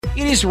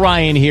It is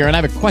Ryan here, and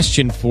I have a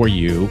question for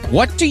you.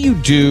 What do you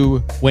do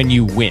when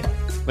you win?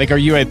 Like, are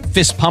you a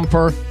fist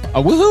pumper,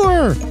 a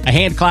woohooer, a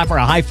hand clapper,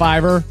 a high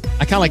fiver?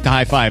 I kind of like the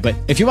high five, but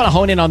if you want to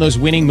hone in on those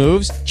winning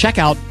moves, check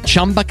out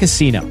Chumba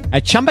Casino.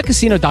 At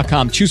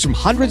ChumbaCasino.com, choose from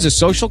hundreds of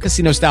social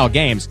casino-style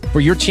games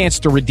for your chance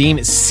to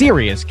redeem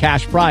serious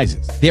cash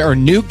prizes. There are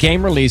new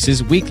game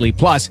releases weekly,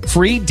 plus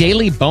free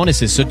daily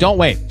bonuses, so don't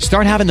wait.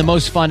 Start having the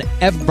most fun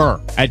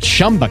ever at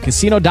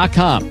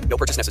ChumbaCasino.com. No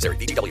purchase necessary.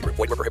 VGW. Void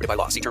where prohibited by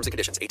law. See terms and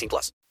conditions.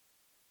 18+.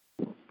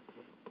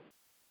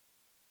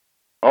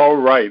 All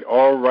right.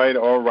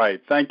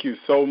 Thank you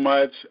so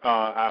much.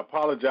 I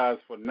apologize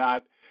for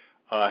not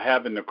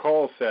having the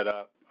call set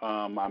up.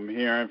 I'm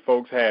hearing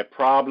folks had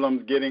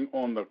problems getting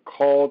on the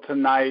call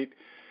tonight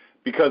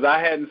because I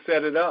hadn't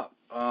set it up.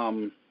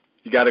 You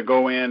got to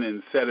go in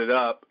and set it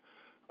up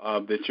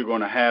that you're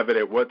going to have it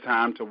at what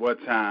time to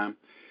what time,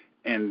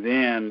 and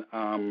then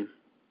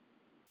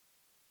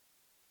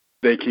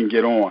they can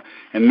get on.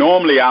 And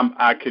normally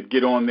I could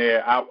get on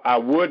there. I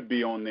would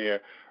be on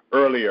there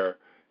earlier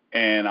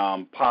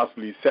and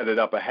possibly set it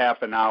up a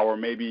half an hour,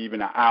 maybe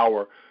even an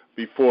hour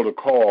before the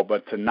call.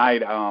 But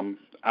tonight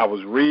I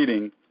was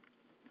reading,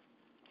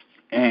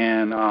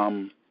 and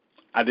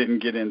I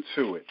didn't get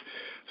into it.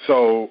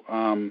 So,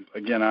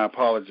 again, I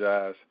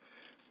apologize.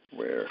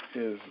 Where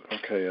is,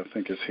 okay, I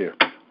think it's here.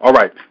 All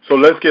right, so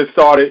let's get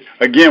started.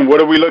 Again,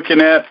 what are we looking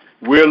at?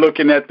 We're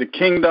looking at the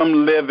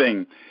kingdom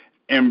living,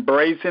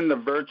 embracing the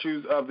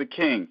virtues of the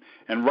king.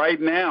 And right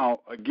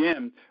now,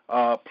 again,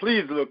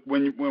 please look,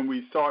 when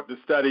we start the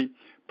study,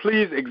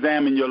 please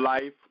examine your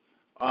life.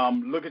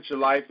 Look at your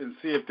life and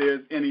see if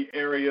there's any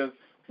areas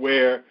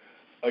where,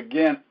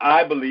 again,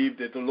 I believe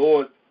that the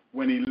Lord,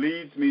 when he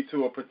leads me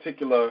to a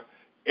particular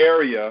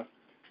area,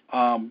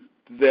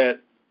 that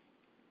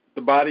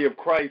the body of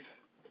Christ,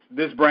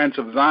 this branch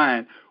of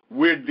Zion,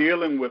 we're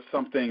dealing with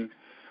something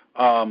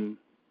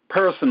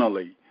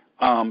personally,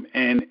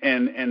 and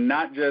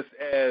not just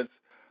as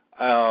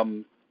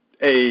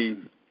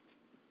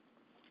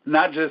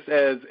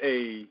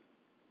a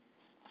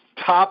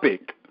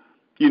topic,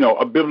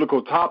 a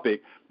biblical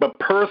topic, but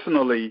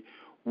personally,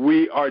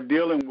 we are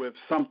dealing with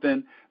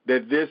something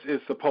that this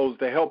is supposed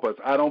to help us.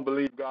 I don't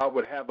believe God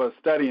would have us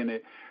studying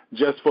it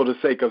just for the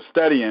sake of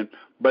studying,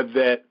 but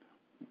that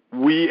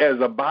we as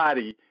a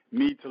body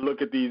need to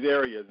look at these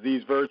areas,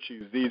 these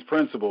virtues, these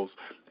principles.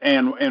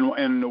 And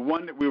the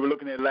one that we were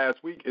looking at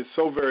last week is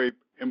so very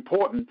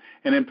important,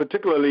 and in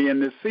particularly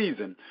in this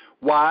season.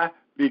 Why?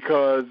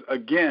 Because,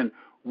 again,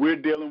 we're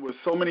dealing with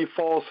so many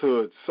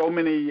falsehoods, so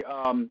many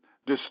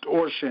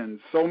distortions,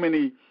 so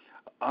many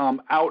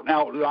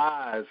out-and-out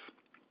lies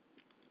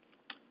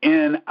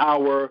in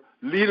our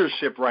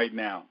leadership right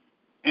now.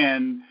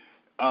 And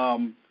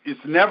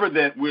it's never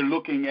that we're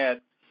looking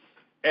at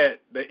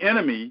the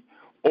enemy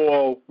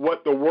or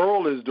what the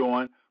world is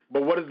doing,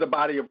 but what is the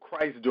body of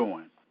Christ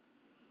doing?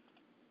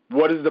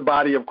 What is the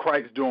body of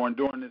Christ doing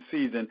during this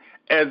season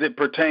as it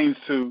pertains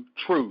to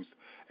truth,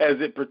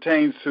 as it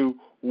pertains to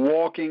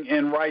walking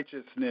in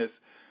righteousness?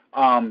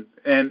 And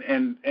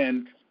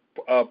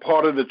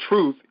part of the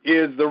truth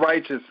is the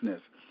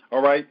righteousness.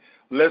 All right?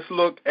 Let's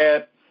look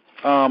at,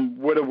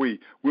 what are we?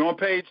 We're on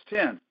page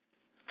 10.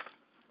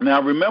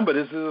 Now, remember,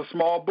 this is a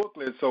small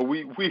booklet, so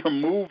we are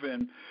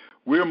moving.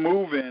 We're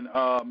moving.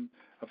 I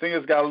think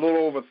it's got a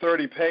little over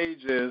 30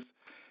 pages,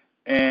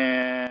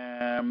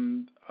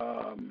 and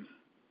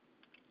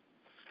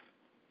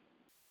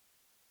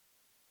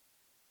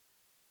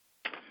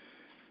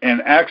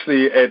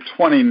actually at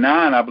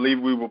 29, I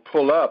believe we will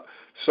pull up.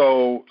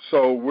 So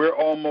we're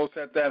almost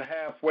at that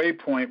halfway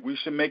point. We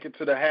should make it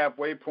to the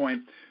halfway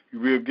point.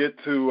 We'll get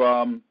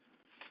to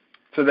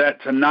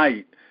that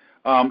tonight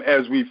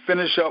as we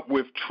finish up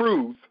with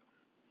truth.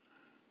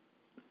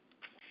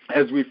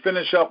 And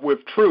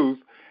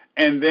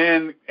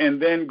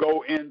then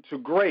go into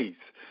grace.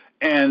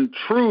 And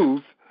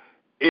truth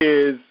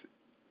is,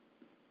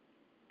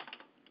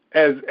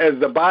 as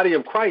the body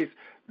of Christ,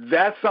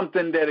 that's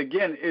something that,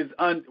 again,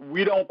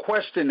 we don't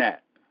question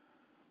that.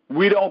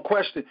 We don't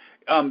question.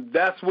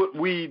 That's what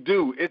we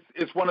do.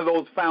 It's one of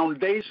those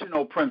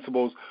foundational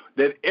principles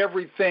that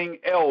everything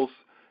else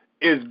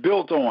is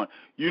built on.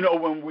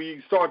 When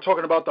we start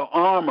talking about the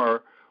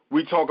armor,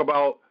 we talk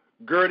about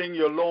girding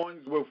your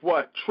loins with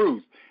what?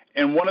 Truth.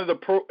 And one of the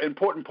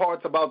important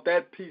parts about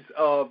that piece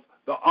of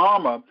the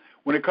armor,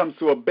 when it comes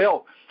to a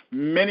belt,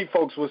 many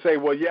folks will say,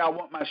 well, yeah, I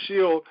want my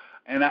shield,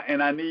 and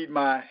I need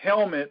my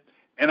helmet,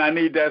 and I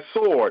need that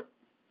sword.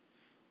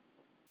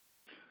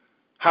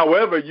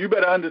 However, you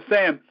better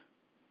understand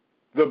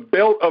the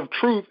belt of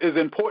truth is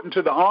important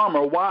to the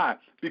armor. Why?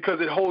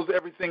 Because it holds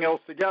everything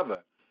else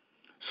together.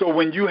 So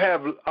when you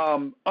have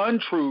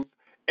untruth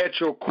at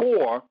your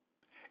core,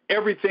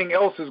 everything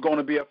else is going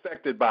to be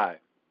affected by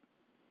it.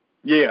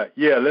 Yeah,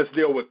 let's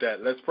deal with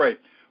that. Let's pray.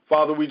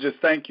 Father, we just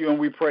thank you and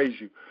we praise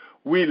you.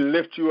 We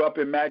lift you up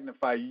and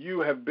magnify. You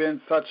have been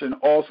such an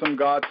awesome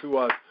God to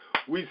us.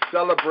 We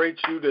celebrate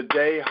you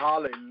today.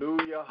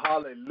 Hallelujah,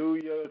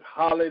 hallelujah,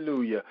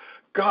 hallelujah.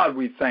 God,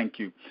 we thank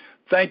you.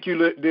 Thank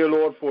you, dear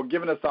Lord, for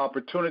giving us the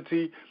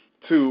opportunity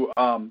to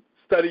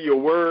study your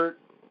word.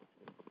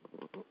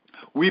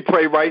 We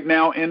pray right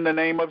now in the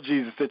name of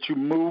Jesus that you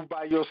move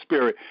by your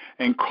spirit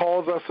and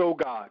cause us, oh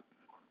God,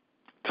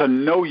 to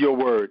know your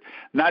word,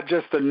 not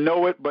just to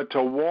know it, but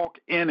to walk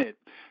in it,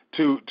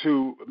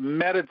 to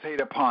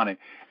meditate upon it,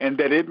 and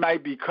that it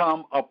might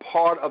become a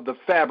part of the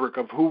fabric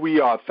of who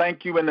we are.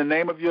 Thank you in the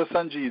name of your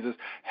son, Jesus.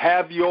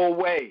 Have your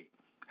way.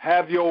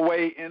 Have your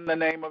way in the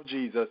name of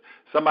Jesus.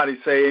 Somebody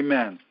say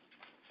amen.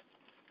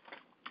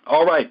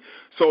 All right.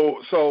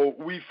 So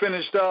we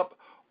finished up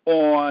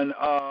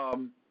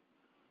on,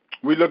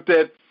 we looked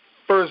at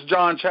 1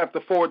 John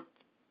chapter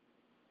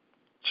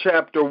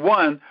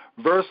 1,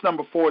 verse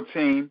number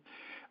 14,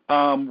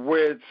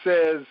 where it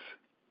says,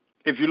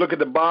 if you look at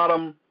the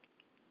bottom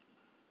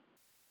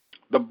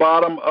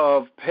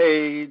of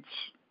page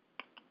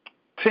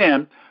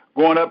 10,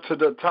 going up to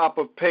the top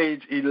of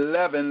page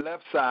 11,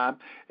 left side,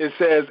 it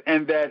says,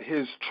 and that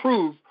his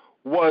truth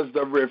was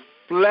the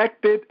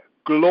reflected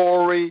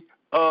glory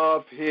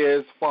of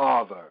his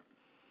Father.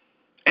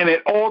 And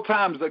at all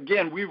times,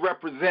 again, we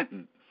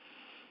representing.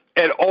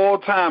 At all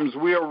times,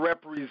 we are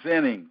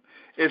representing.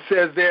 It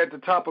says there at the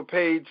top of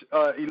page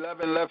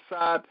 11, left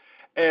side,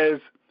 as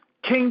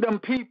kingdom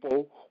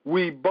people,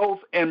 we both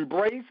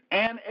embrace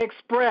and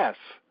express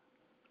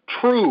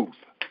truth,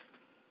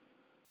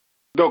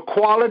 the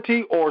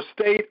quality or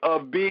state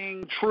of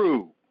being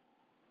true.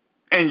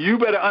 And you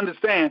better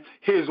understand,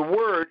 his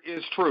word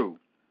is true.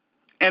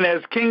 And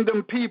as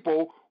kingdom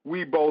people,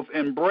 we both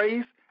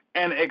embrace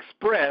and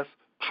express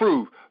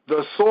truth.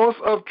 The source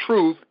of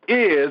truth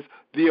is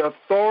the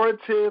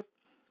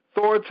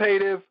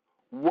authoritative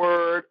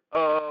word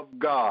of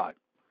God.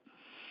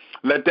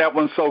 Let that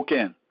one soak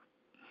in.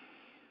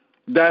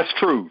 That's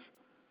truth.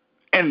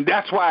 And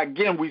that's why,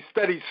 again, we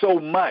study so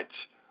much.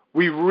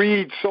 We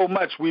read so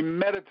much. We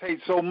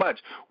meditate so much.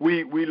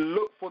 We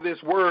look for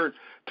this word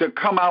to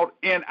come out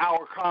in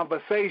our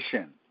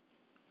conversation.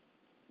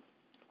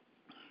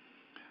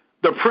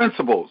 The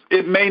principles.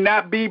 It may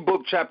not be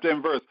book, chapter,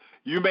 and verse.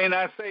 You may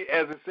not say,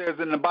 as it says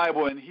in the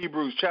Bible in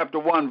Hebrews chapter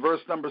 1, verse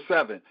number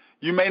 7.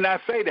 You may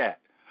not say that.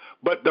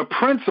 But the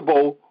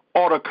principle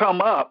ought to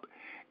come up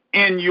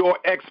in your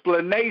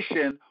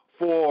explanation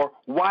for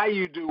why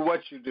you do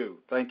what you do.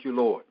 Thank you,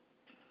 Lord.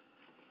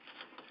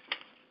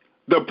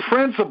 The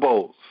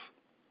principles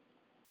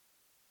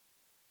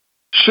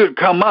should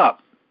come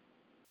up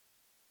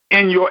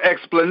in your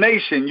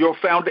explanation. Your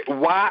foundation.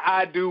 Why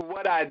I do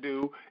what I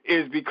do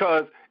is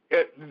because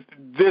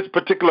this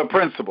particular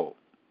principle.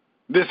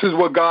 This is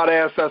what God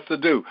asks us to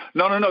do.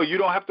 No. You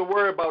don't have to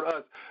worry about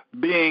us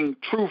being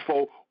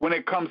truthful when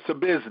it comes to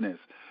business.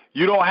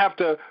 You don't have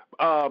to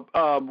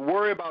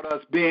worry about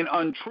us being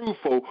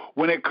untruthful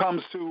when it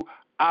comes to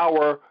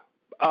our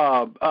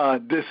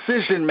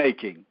decision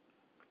making.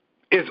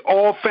 It's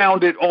all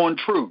founded on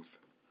truth.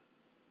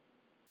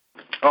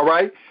 All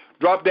right?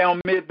 Drop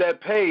down mid that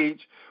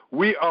page.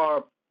 We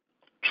are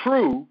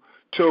true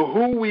to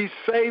who we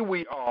say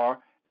we are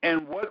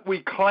and what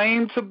we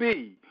claim to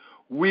be.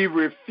 We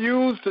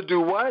refuse to do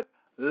what?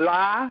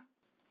 Lie.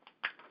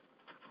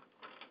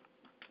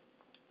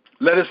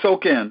 Let it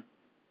soak in.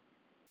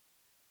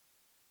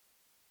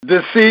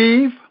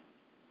 Deceive.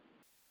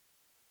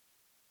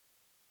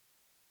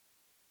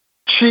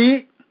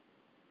 Cheat.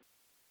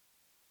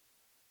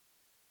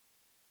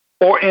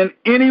 Or in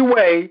any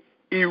way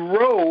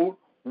erode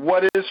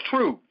what is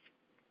true.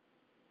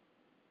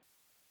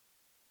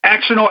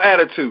 Action or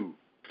attitude.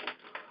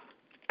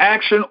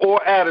 Action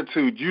or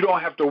attitude. You don't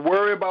have to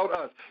worry about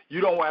us.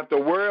 You don't have to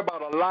worry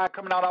about a lie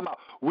coming out of our mouth.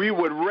 We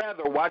would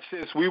rather, watch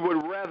this, we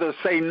would rather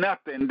say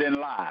nothing than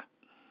lie.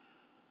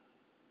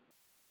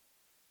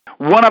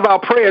 One of our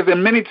prayers,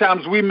 and many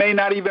times we may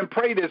not even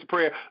pray this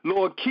prayer,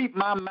 Lord, keep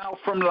my mouth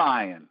from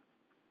lying.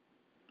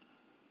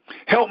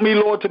 Help me,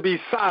 Lord, to be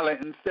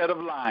silent instead of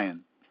lying.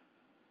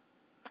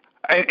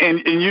 And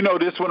you know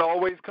this one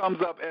always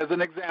comes up as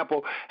an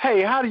example.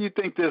 Hey, how do you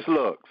think this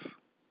looks?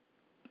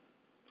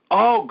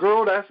 Oh,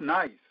 girl, that's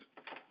nice.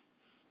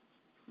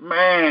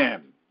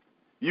 Man,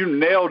 you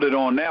nailed it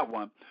on that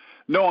one.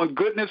 Knowing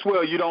goodness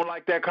well you don't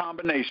like that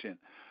combination.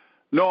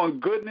 Knowing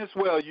goodness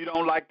well you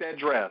don't like that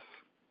dress.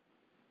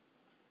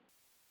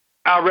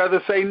 I'd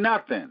rather say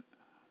nothing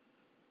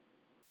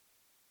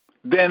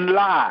than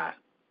lie.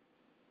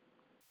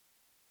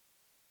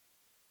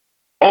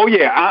 Oh,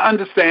 yeah, I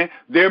understand.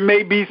 There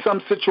may be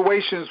some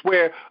situations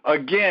where,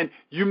 again,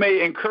 you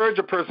may encourage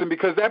a person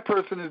because that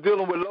person is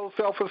dealing with low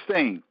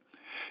self-esteem.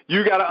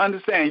 You got to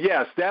understand,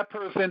 yes, that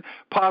person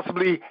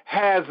possibly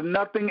has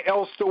nothing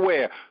else to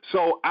wear.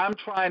 So I'm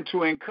trying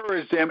to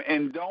encourage them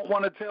and don't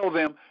want to tell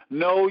them,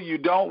 no, you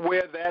don't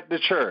wear that to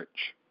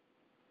church.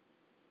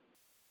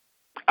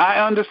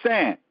 I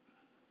understand.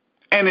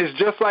 And it's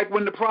just like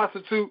when the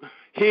prostitute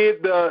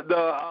hid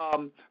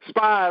the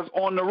spies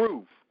on the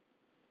roof.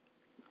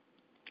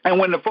 And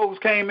when the folks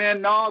came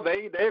in, no,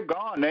 they're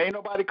gone. There ain't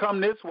nobody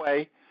come this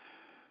way.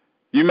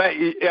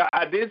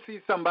 I did see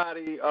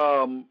somebody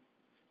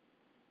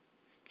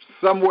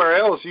somewhere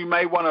else, you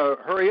may want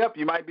to hurry up.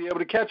 You might be able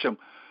to catch them,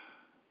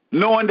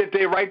 knowing that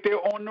they're right there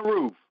on the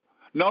roof.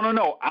 No.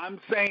 I'm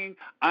saying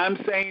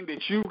that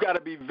you've got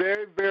to be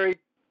very, very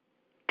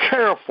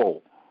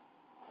careful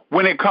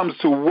when it comes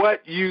to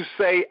what you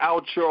say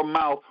out your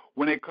mouth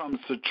when it comes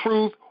to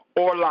truth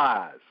or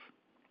lies.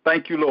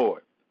 Thank you,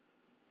 Lord.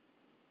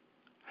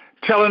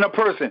 Telling a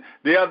person,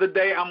 the other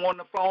day I'm on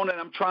the phone and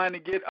I'm trying to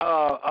get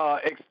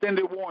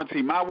extended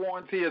warranty. My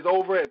warranty is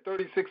over at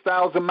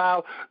 36,000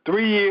 miles,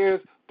 3 years,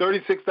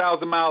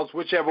 36,000 miles,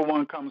 whichever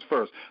one comes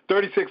first.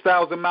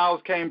 36,000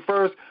 miles came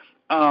first.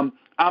 I'm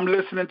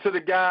listening to the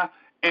guy,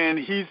 and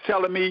he's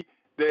telling me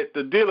that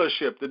the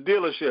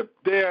dealership,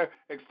 their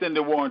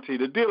extended warranty,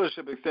 the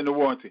dealership extended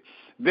warranty.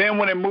 Then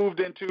when it moved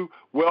into,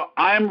 well,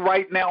 I'm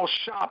right now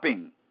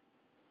shopping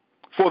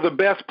for the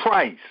best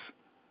price.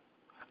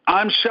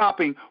 I'm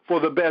shopping for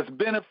the best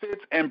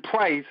benefits and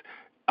price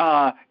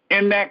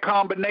in that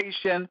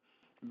combination,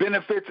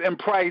 benefits and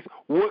price,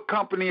 what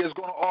company is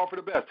going to offer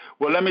the best?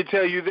 Well, let me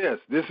tell you this.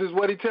 This is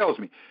what he tells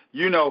me.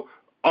 You know,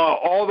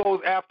 all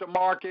those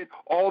aftermarket,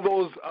 all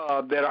those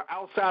that are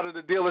outside of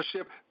the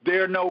dealership,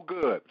 they're no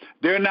good.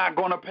 They're not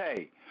going to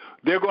pay.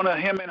 They're going to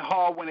hem and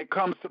haw when it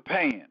comes to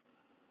paying.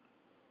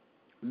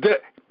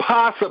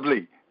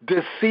 Possibly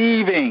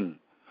deceiving,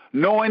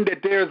 knowing that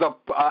there's a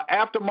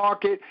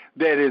aftermarket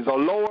that is a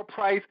lower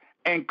price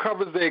and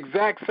covers the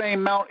exact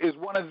same amount as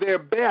one of their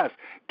best.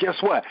 Guess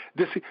what?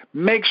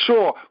 Make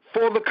sure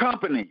for the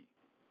company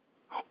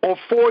or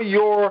for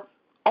your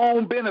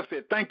own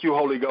benefit, thank you,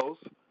 Holy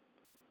Ghost,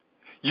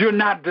 you're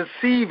not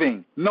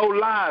deceiving, no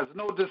lies,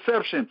 no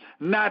deception,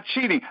 not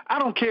cheating. I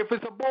don't care if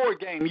it's a board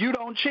game. You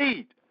don't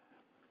cheat.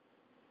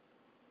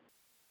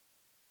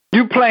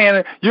 You're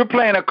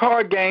playing a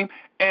card game,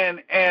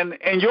 and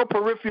your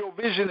peripheral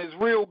vision is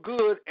real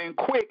good and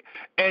quick,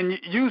 and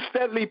you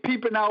steadily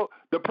peeping out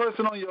the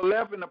person on your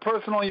left and the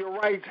person on your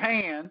right's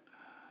hand,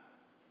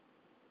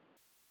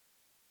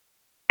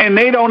 and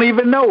they don't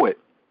even know it.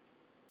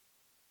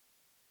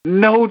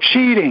 No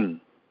cheating.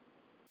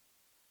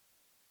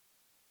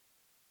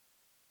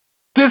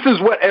 This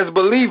is what, as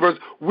believers,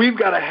 we've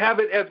got to have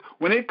it as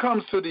when it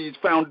comes to these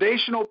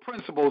foundational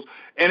principles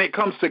and it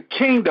comes to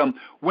kingdom,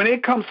 when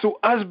it comes to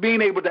us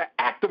being able to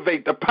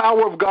activate the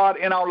power of God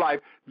in our life,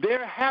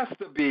 there has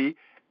to be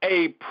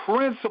a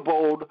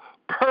principled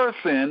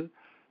person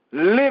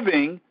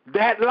living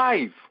that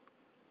life.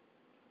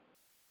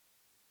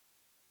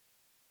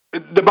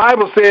 The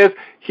Bible says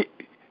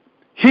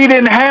he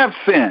didn't have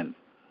sin.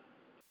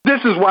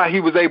 This is why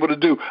he was able to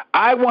do.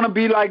 I want to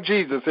be like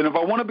Jesus, and if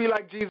I want to be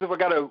like Jesus, I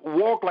got to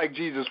walk like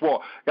Jesus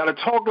walked. I got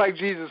to talk like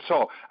Jesus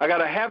talked. I got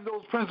to have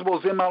those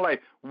principles in my life.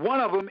 One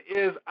of them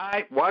is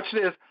watch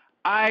this,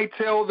 I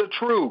tell the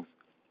truth.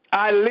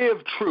 I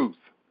live truth.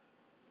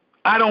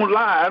 I don't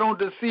lie. I don't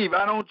deceive.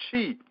 I don't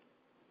cheat.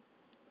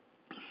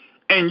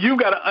 And you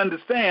got to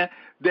understand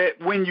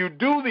that when you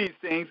do these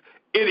things,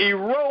 it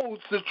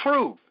erodes the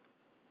truth.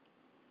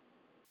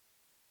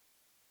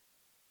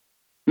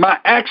 My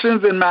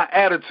actions and my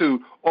attitude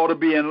ought to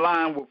be in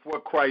line with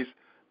what Christ's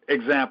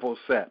example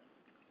set.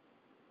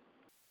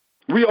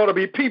 We ought to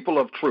be people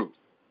of truth,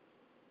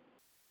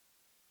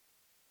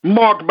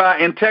 marked by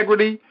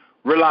integrity,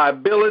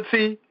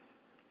 reliability.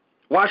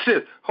 Watch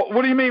this.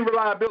 What do you mean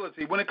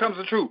reliability when it comes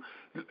to truth?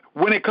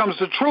 When it comes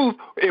to truth,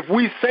 if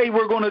we say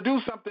we're going to do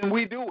something,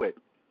 we do it.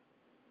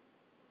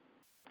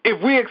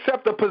 If we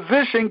accept a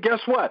position, guess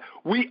what?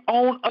 We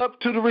own up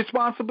to the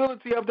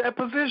responsibility of that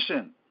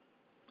position.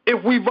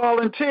 If we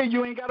volunteer,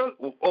 you ain't got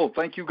to, oh,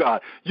 thank you,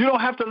 God. You don't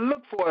have to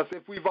look for us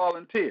if we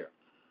volunteer.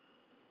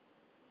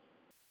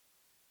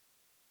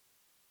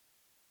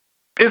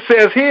 It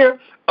says here,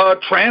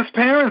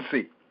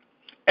 transparency.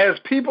 As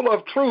people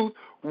of truth,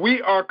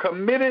 we are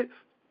committed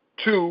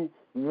to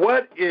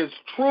what is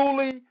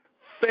truly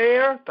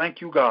fair,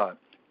 thank you, God,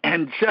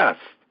 and just.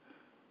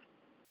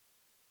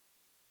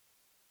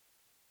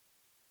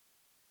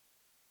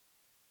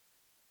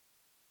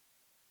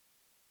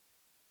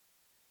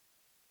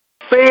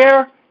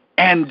 Fair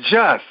and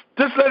just.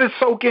 Just let it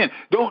soak in.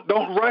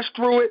 Don't rush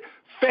through it.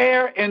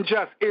 Fair and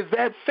just. Is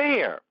that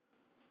fair?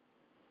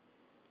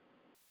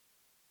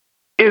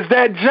 Is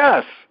that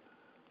just?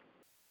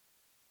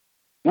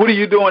 What are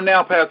you doing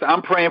now, Pastor?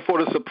 I'm praying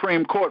for the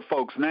Supreme Court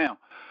folks now.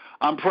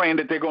 I'm praying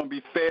that they're going to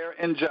be fair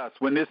and just.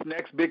 When this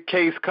next big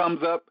case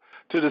comes up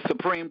to the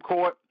Supreme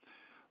Court,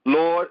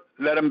 Lord,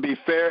 let them be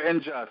fair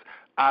and just.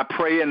 I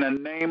pray in the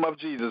name of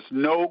Jesus.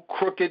 No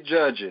crooked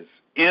judges.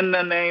 In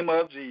the name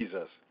of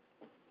Jesus.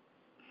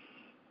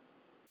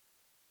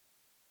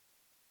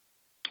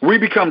 We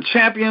become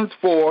champions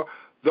for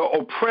the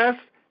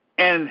oppressed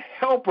and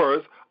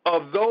helpers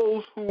of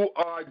those who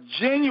are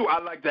genuine. I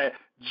like that.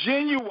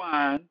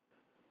 Genuine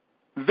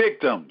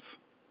victims.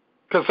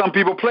 Because some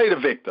people play the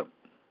victim,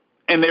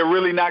 and they're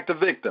really not the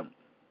victim.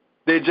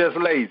 They're just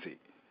lazy.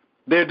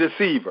 They're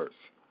deceivers.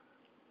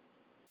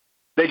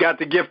 They got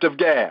the gift of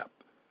gab.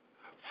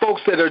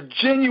 Folks that are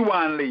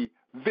genuinely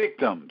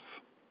victims.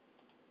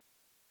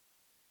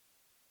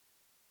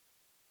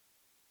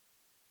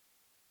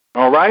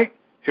 All right?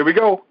 Here we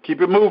go.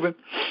 Keep it moving.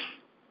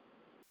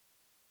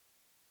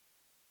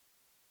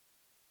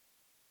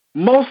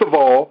 Most of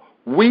all,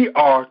 we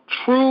are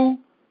true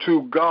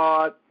to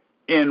God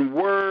in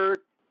word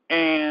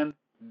and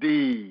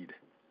deed.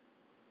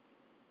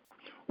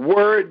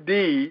 Word,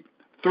 deed,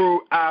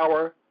 through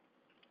our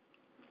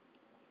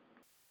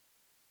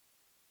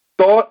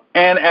thought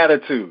and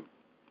attitude.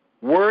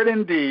 Word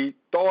and deed,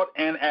 thought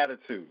and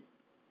attitude.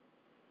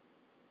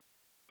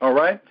 All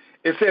right?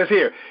 It says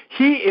here,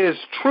 he is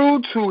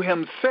true to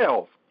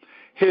himself,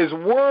 his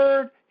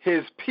word,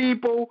 his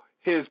people,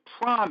 his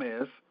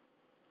promise.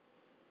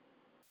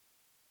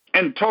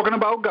 And talking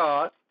about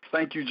God,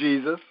 thank you,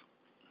 Jesus.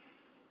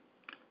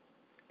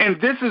 And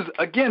this is,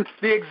 again,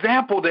 the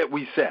example that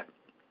we set.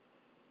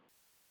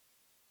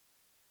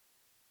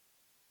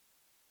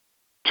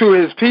 To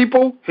his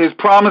people, his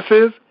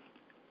promises.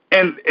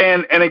 And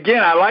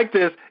again, I like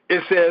this.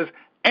 It says,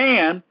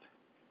 and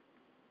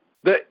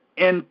the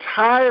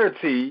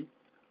entirety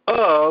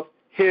of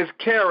his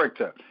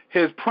character,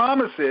 his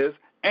promises,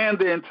 and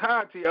the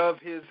entirety of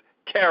his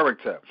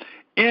character.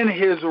 In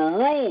his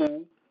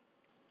rule,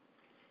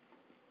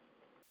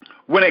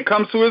 when it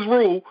comes to his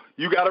rule,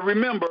 you got to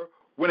remember,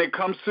 when it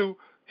comes to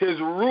his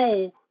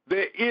rule,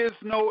 there is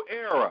no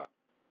error,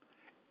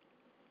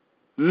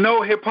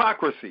 no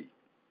hypocrisy,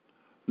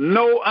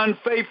 no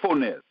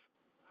unfaithfulness,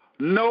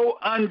 no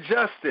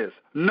injustice,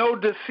 no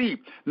deceit.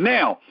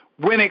 Now,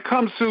 when it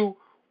comes to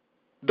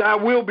thy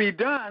will be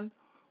done,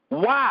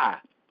 why?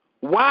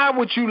 Why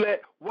would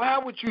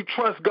you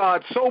trust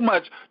God so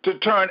much to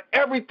turn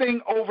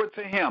everything over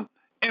to him?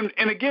 And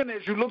again,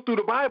 as you look through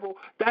the Bible,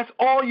 that's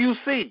all you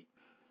see.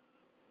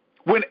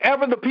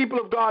 Whenever the people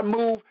of God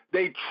moved,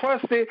 they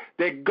trusted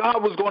that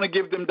God was going to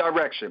give them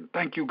direction.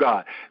 Thank you,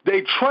 God.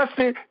 They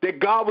trusted that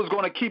God was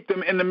going to keep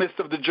them in the midst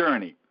of the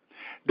journey.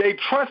 They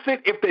trusted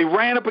if they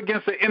ran up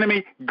against the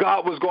enemy,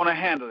 God was going to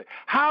handle it.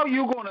 How are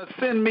you going to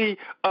send me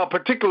a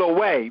particular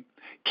way,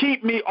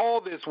 keep me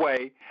all this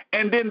way,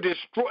 and then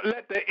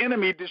let the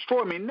enemy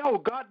destroy me? No,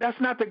 God, that's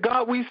not the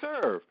God we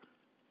serve.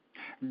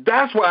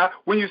 That's why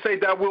when you say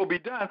that will be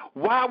done,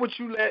 why would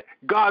you let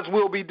God's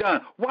will be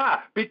done? Why?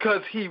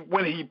 Because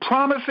when he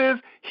promises,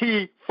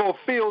 he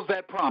fulfills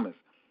that promise.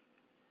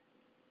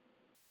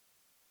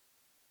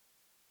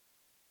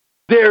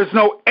 There's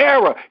no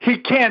error. He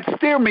can't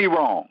steer me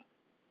wrong.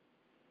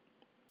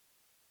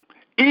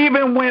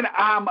 Even when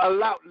I'm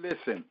allowed,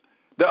 listen,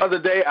 the other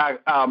day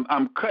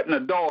I'm cutting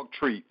a dog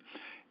treat,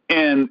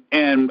 and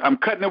I'm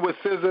cutting it with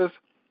scissors.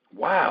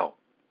 Wow.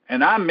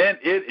 And I meant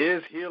it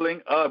is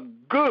healing up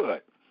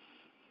good.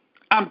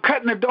 I'm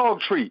cutting a dog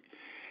treat,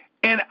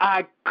 and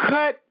I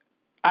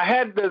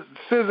had the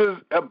scissors,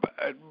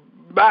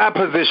 I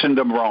positioned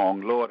them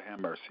wrong, Lord have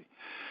mercy.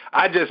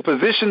 I just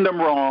positioned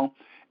them wrong,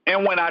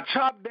 and when I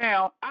chopped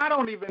down, I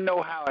don't even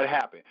know how it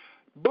happened.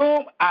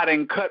 Boom, I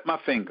didn't cut my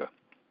finger.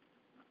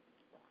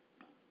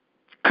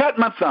 Cut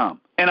my thumb,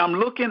 and I'm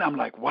looking, I'm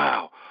like,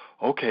 wow,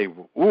 okay,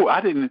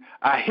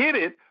 I hit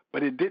it,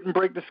 but it didn't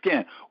break the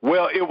skin.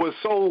 Well, it was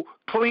so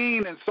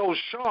clean and so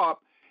sharp,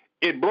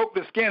 it broke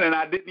the skin, and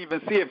I didn't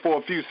even see it for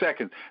a few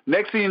seconds.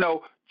 Next thing you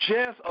know,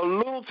 just a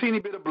little teeny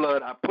bit of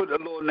blood. I put a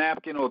little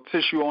napkin or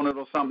tissue on it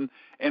or something,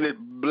 and it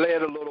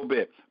bled a little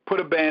bit. Put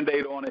a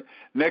Band-Aid on it.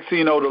 Next thing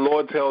you know, the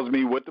Lord tells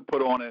me what to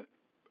put on it,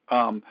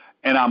 and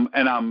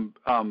I'm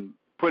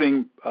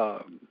putting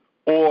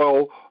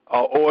oil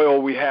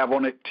we have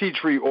on it, tea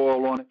tree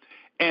oil on it,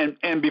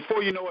 and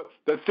before you know it,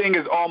 the thing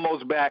is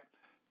almost back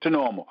to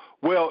normal.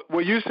 Well,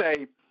 you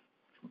say,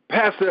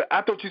 Pastor,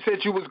 I thought you said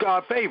you was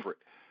God's favorite.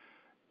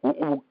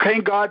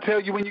 Can't God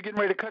tell you when you're getting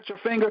ready to cut your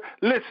finger?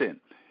 Listen,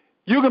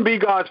 you can be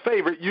God's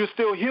favorite. You're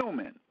still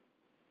human.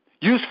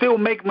 You still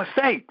make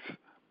mistakes.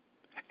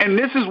 And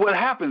this is what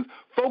happens.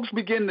 Folks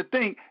begin to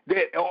think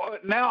that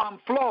now I'm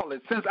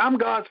flawless. Since I'm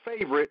God's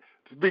favorite,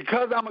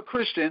 because I'm a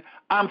Christian,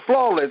 I'm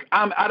flawless.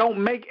 I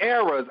don't make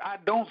errors. I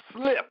don't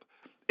slip.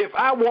 If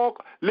I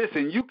walk,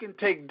 listen, you can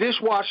take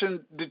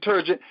dishwashing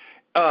detergent,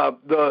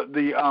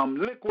 the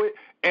liquid,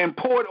 and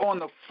pour it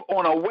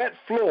on a wet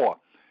floor.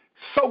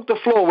 Soak the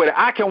floor with it.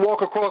 I can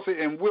walk across it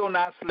and will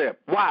not slip.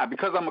 Why?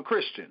 Because I'm a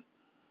Christian.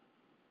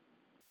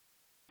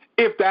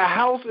 If the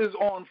house is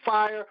on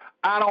fire,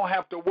 I don't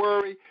have to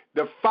worry.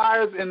 The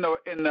fire's in the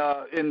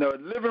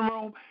living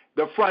room.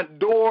 The front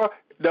door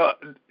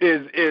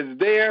is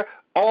there.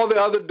 All the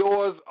other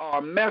doors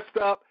are messed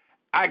up.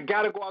 I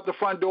got to go out the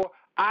front door.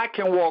 I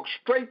can walk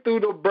straight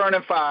through the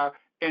burning fire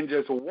and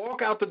just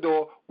walk out the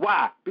door.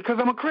 Why? Because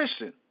I'm a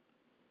Christian.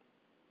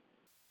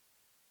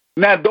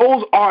 Now,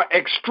 those are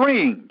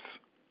extremes.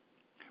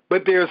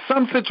 But there are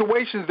some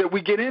situations that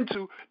we get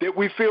into that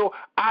we feel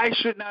I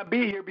should not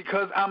be here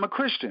because I'm a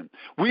Christian.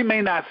 We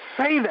may not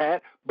say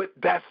that, but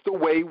that's the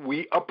way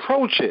we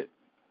approach it.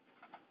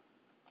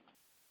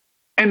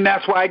 And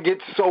that's why it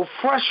gets so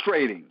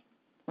frustrating.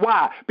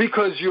 Why?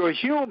 Because you're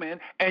human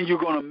and you're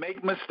going to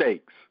make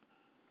mistakes.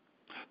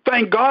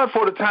 Thank God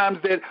for the times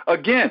that,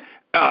 again,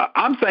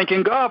 I'm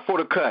thanking God for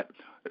the cut.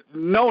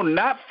 No,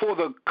 not for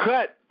the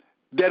cut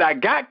that I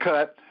got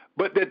cut,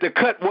 but that the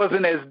cut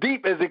wasn't as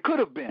deep as it could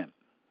have been.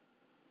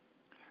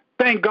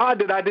 Thank God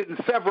that I didn't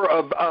sever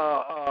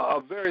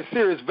a very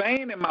serious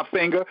vein in my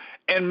finger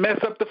and mess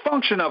up the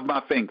function of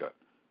my finger,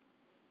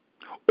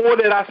 or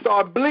that I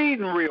start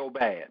bleeding real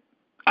bad.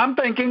 I'm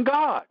thanking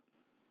God.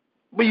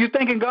 But you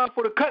thanking God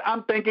for the cut?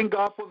 I'm thanking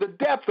God for the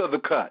depth of the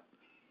cut.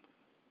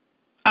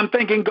 I'm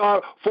thanking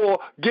God for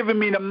giving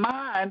me the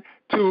mind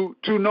to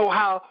know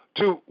how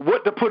to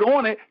what to put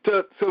on it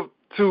to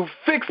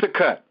fix the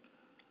cut.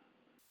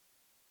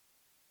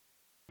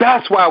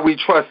 That's why we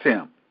trust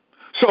Him.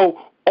 So,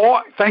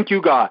 thank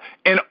you, God.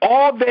 In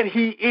all that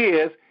He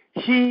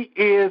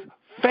is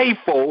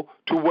faithful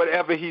to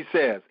whatever He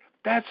says.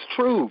 That's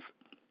truth.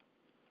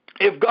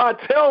 If God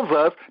tells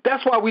us,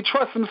 that's why we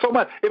trust Him so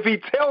much. If He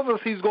tells us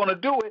He's going to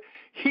do it,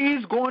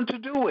 He's going to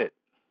do it.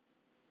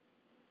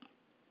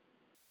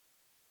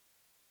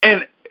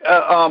 And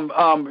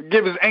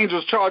give His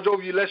angels charge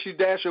over you lest you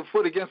dash your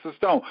foot against a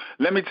stone.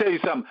 Let me tell you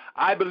something.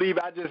 I believe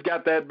I just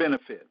got that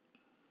benefit.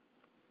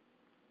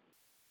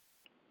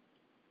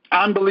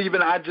 I'm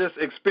believing I just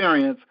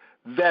experienced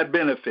that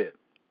benefit.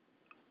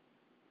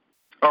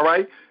 All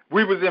right?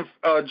 We was in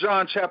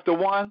John chapter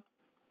 1.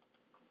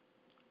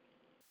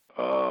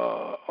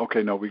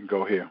 Okay, no, we can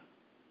go here.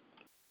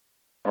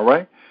 All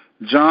right?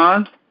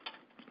 John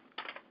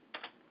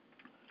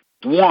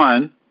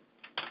 1.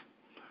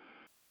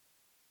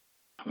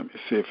 Let me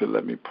see if it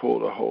let me pull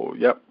the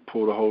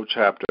whole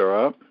chapter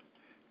up.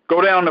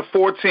 Go down to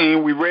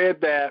 14. We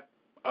read that.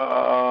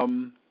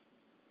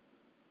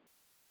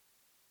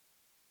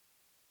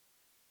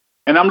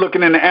 And I'm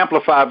looking in the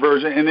Amplified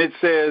version, and it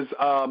says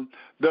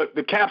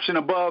the caption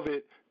above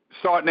it,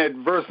 starting at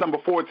verse number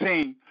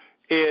 14,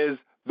 is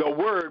the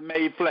Word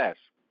made flesh.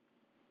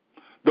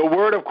 The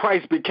Word of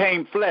Christ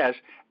became flesh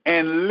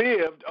and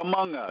lived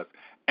among us.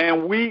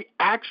 And we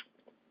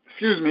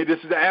this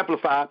is the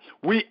Amplified,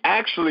 we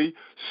actually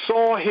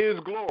saw His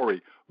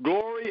glory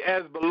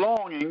as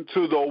belonging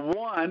to the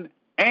one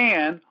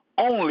and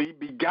only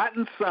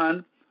begotten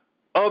Son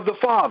of the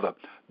Father,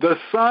 the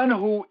Son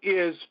who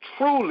is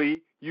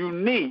truly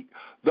unique,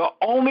 the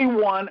only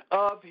one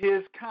of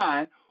His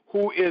kind,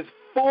 who is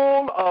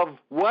full of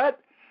what?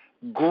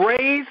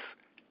 Grace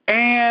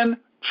and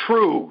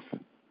truth.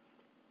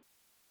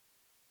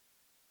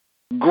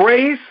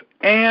 Grace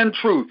and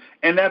truth.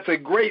 And that's a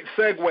great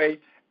segue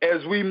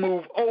as we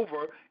move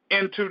over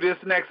into this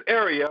next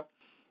area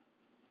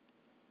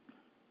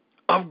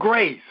of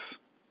grace.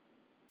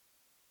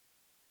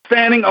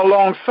 Standing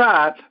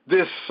alongside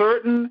this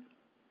certain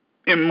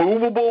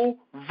immovable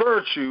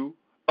virtue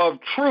of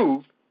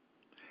truth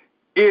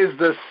is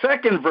the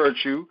second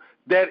virtue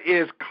that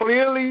is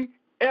clearly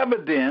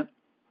evident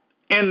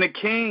in the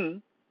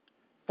King.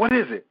 What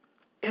is it?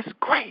 It's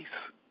grace.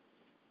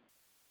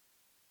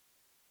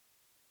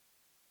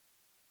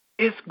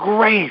 It's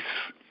grace.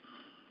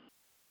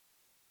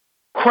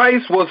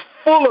 Christ was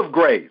full of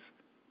grace.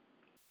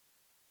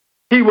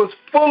 He was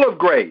full of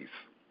grace.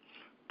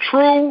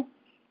 Truth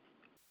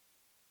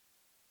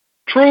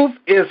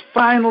is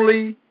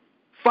final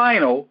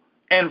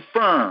and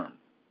firm.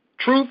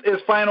 Truth is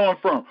final and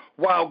firm.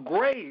 While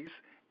grace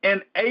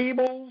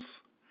enables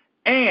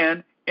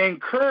and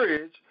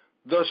encourages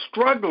the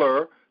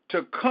struggler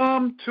to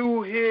come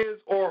to his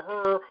or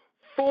her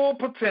full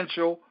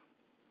potential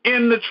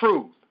in the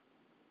truth.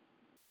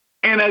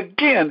 And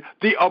again,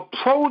 the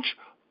approach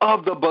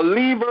of the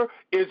believer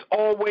is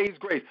always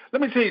grace.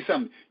 Let me tell you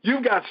something.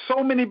 You've got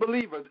so many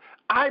believers.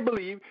 I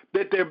believe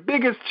that their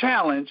biggest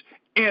challenge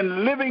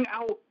in living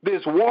out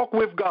this walk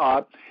with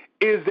God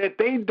is that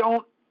they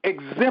don't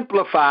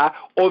exemplify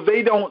or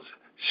they don't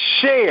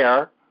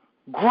share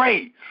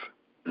grace.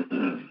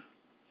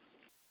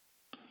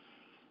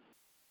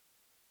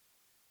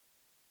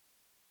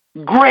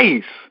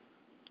 Grace.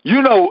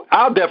 You know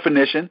our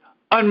definition,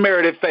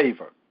 unmerited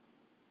favor.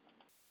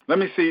 Let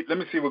me see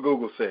what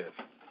Google says.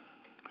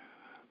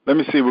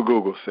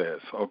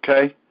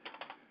 Okay?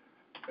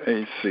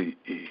 ACE.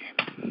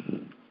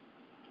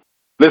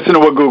 Listen to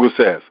what Google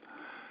says.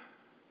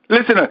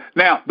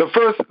 Now the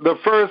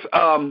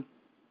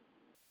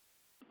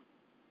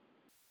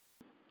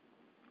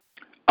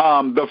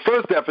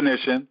first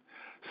definition: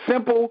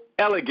 simple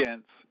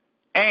elegance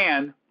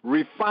and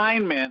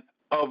refinement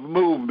of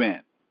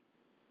movement,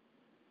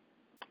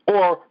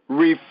 or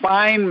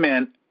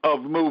refinement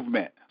of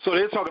movement. So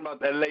they're talking about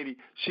that lady.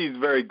 She's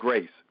very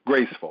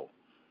graceful.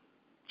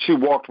 She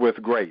walked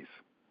with grace.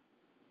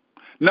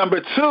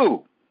 Number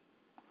 2,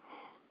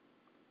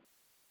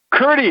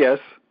 courteous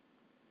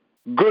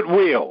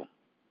goodwill.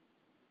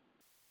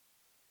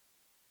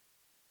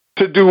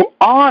 To do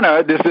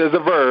honor, this is a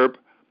verb,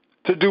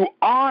 to do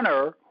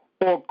honor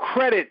or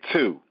credit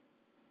to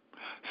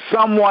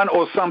someone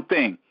or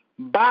something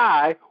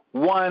by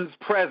one's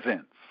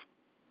presence.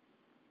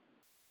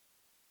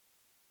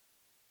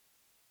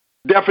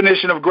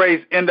 Definition of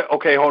grace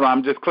okay, hold on,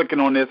 I'm just clicking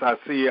on this. I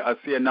see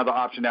another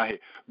option down here.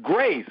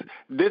 Grace,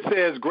 this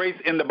says grace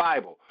in the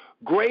Bible.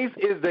 Grace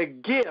is the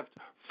gift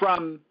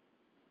from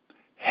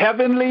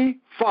Heavenly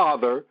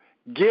Father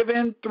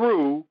given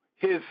through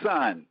His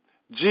Son,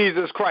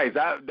 Jesus Christ.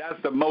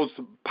 That's the most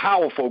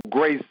powerful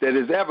grace that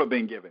has ever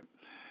been given.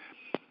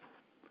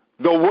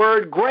 The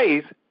word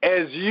grace,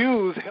 as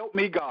used, help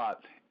me God,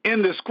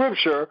 in the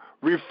scripture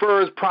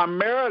refers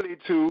primarily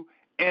to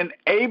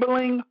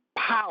enabling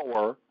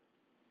power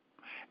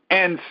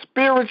and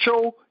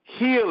spiritual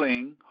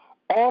healing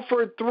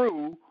offered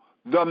through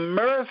the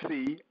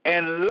mercy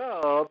and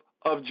love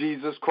of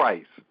Jesus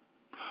Christ.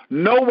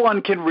 No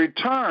one can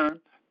return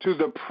to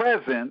the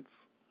presence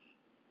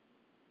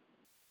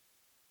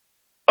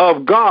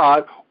of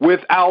God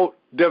without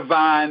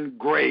divine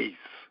grace.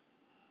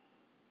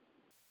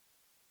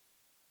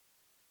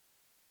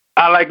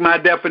 I like my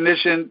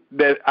definition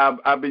that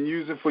I've been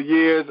using for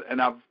years,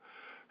 and I've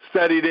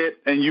studied it,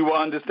 and you will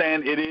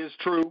understand it is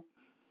true.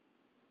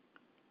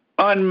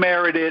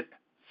 Unmerited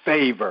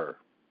favor.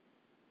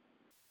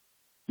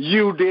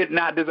 You did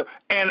not deserve.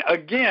 And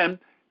again,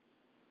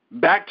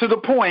 back to the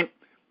point,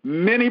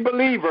 many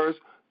believers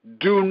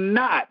do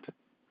not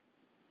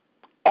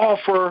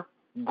offer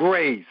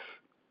grace.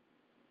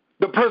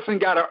 The person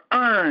got to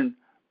earn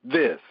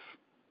this.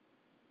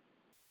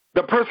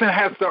 The person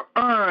has to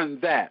earn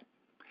that.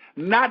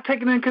 Not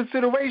taking into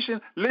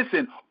consideration,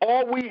 listen,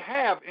 all we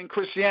have in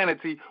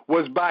Christianity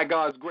was by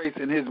God's grace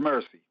and his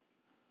mercy.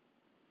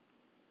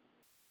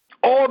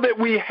 All that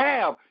we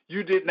have,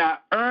 you did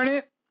not earn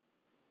it.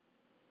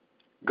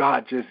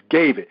 God just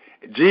gave it.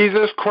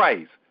 Jesus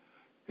Christ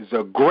is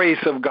the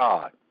grace of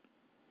God.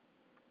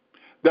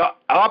 The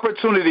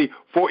opportunity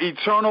for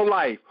eternal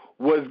life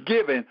was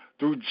given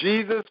through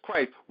Jesus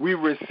Christ. We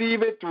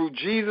receive it through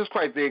Jesus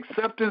Christ, the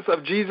acceptance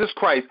of Jesus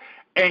Christ.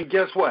 And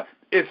guess what?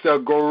 It's the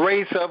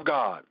grace of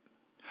God.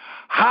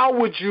 How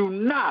would you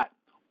not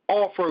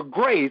offer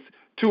grace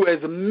to as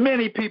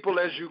many people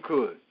as you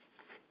could?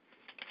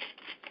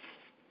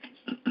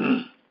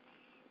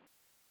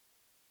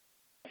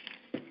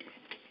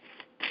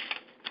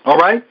 All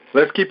right,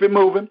 let's keep it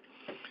moving.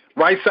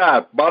 Right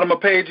side, bottom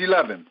of page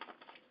 11.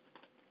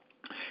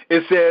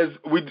 It says,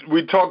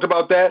 we talked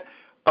about that.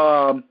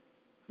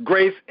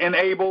 Grace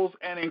enables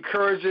and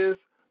encourages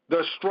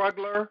the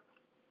struggler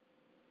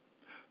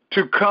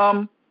to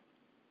come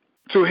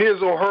to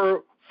his or her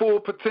full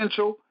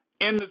potential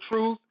in the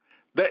truth.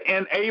 That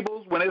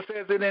enables, when it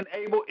says it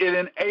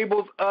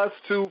enables us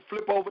to,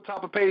 flip over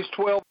top of page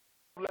 12,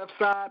 left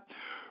side,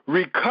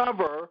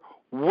 recover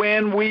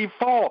when we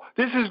fall.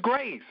 This is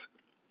grace.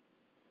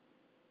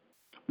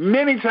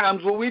 Many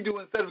times what we do,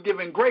 instead of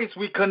giving grace,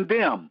 we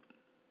condemn.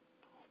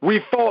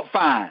 We fault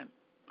find.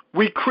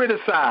 We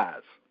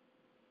criticize.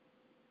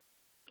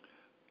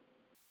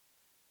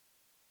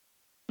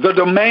 The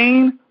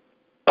domain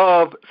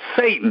of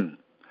Satan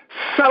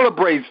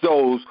celebrates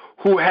those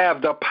who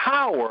have the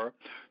power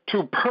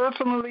to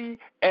personally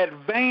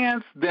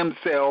advance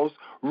themselves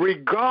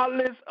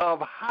regardless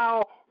of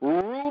how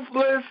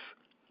ruthless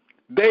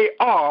they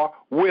are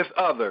with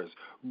others.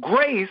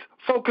 Grace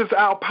focuses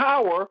our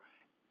power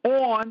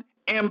on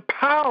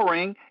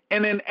empowering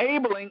and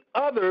enabling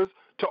others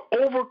to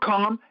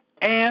overcome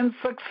and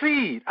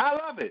succeed. I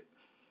love it.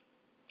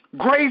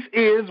 Grace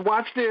is,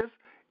 watch this,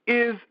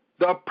 is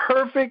the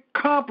perfect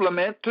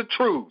complement to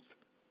truth.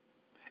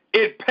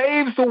 It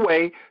paves the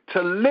way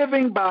to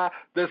living by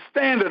the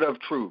standard of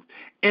truth.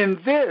 In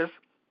this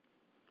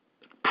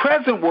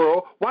present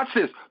world, watch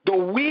this, the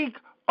weak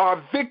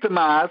are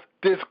victimized,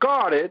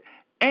 discarded,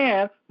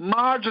 and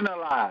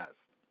marginalized.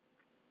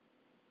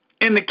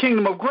 In the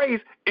kingdom of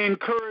grace,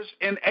 encourage,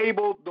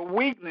 enable the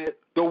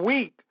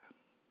weak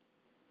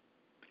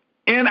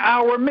in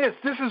our midst.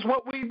 This is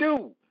what we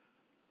do.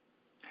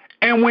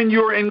 And when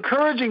you're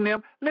encouraging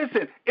them,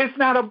 listen, it's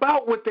not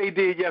about what they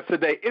did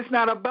yesterday. It's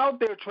not about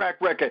their track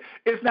record.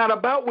 It's not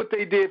about what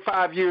they did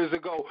 5 years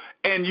ago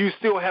and you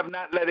still have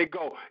not let it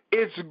go.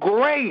 It's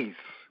grace.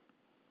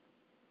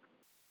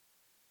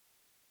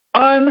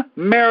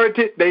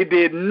 Unmerited. They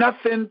did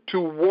nothing to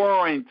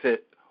warrant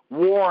it.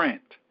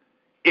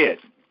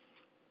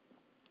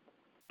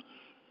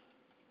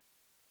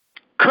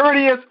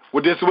 Courteous,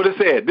 well, this is what it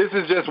said. This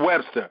is just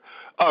Webster.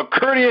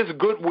 Courteous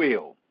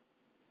goodwill.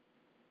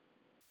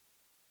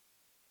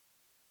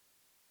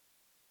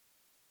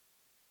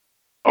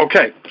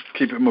 Okay,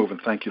 keep it moving.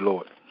 Thank you,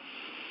 Lord.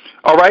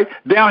 All right,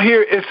 down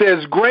here it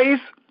says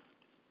grace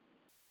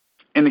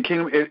in the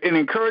kingdom. It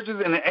encourages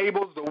and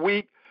enables the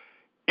weak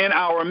in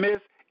our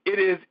midst. It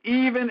is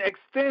even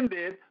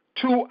extended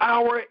to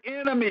our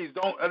enemies.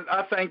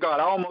 I thank God.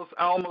 I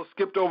almost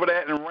skipped over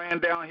that and ran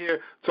down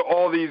here to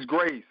all these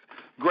grace.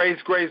 But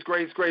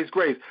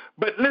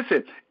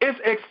listen, it's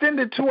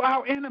extended to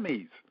our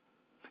enemies.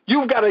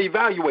 You've got to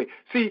evaluate.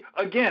 See,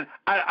 again,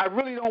 I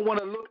really don't want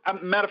to look.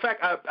 Matter of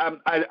fact,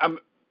 I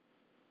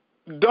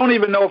don't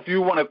even know if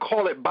you want to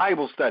call it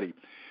Bible study.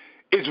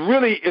 It's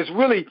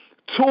really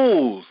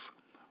tools.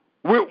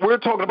 We're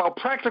talking about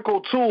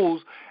practical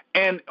tools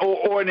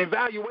or an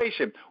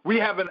evaluation. We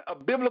have a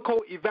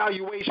biblical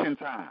evaluation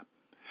time,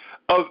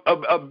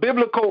 a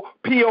biblical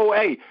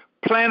POA,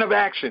 plan of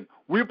action.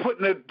 We're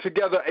putting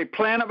together a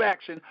plan of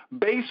action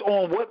based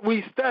on what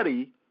we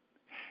study,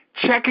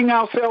 checking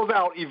ourselves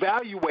out,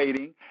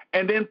 evaluating,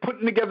 and then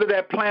putting together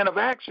that plan of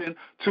action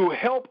to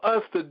help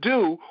us to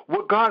do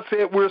what God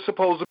said we're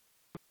supposed to do.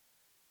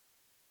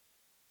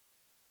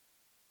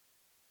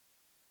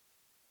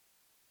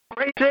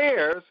 Grace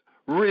shares,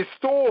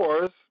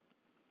 resources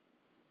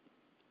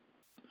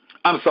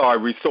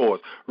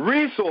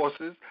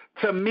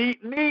to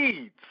meet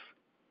needs.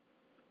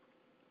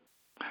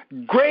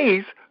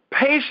 Grace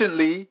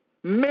patiently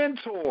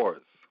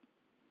mentors.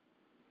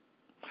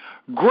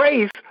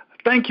 Grace,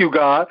 thank you,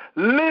 God,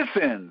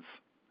 listens,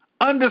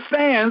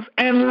 understands,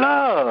 and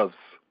loves.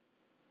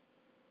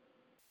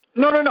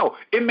 No.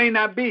 It may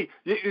not be.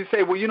 You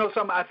say, well, you know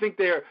something, I think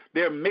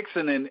they're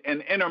mixing and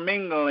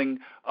intermingling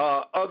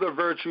other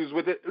virtues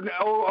with it.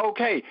 Oh,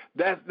 okay,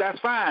 that's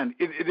fine.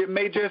 It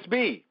may just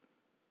be.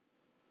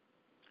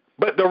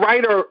 But the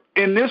writer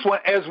in this one,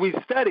 as we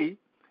study,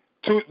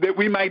 that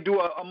we might do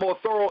a more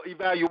thorough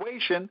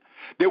evaluation,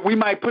 that we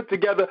might put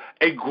together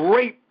a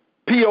great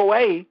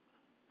POA,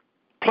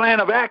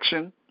 plan of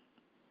action,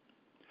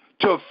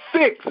 to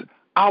fix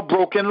our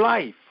broken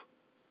life.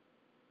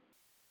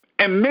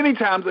 And many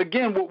times,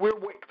 again,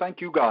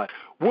 thank you, God,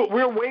 what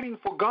we're waiting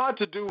for God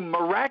to do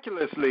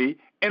miraculously,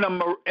 in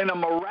a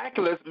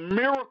miraculous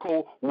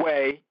miracle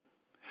way,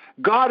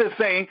 God is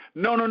saying,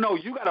 no,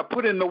 you got to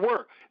put in the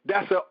work.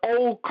 That's an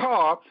old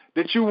car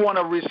that you want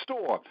to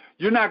restore.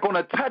 You're not going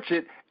to touch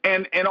it,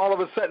 and all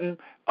of a sudden,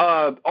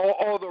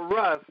 all the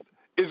rust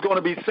is going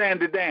to be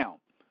sanded down.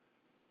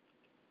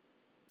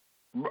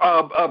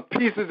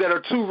 Pieces that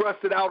are too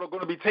rusted out are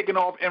going to be taken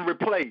off and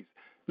replaced.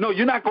 No,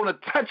 you're not going to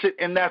touch it,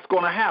 and that's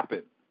going to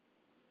happen.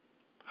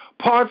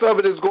 Parts of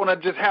it is going to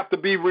just have to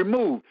be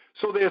removed.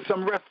 So there's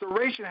some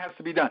restoration has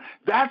to be done.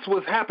 That's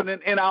what's happening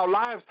in our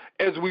lives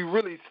as we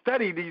really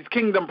study these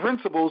kingdom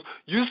principles.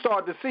 You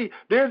start to see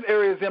there's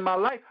areas in my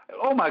life,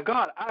 oh, my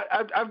God,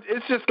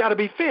 it's just got to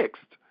be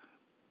fixed.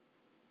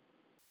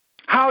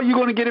 How are you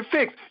going to get it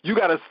fixed? You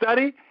got to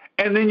study,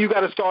 and then you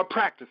got to start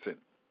practicing.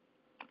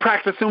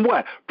 Practicing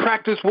what?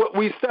 Practice what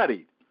we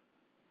studied.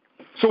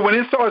 So when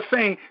it starts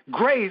saying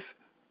grace,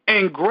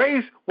 and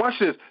grace, watch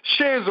this,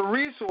 shares the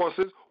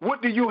resources,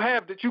 what do you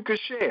have that you could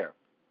share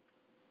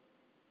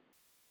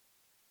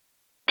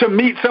to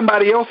meet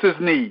somebody else's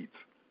needs?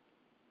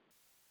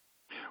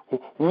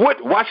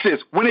 Watch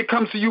this, when it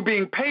comes to you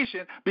being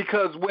patient,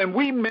 because when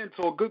we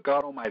mentor, good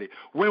God Almighty,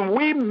 when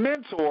we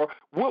mentor,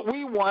 what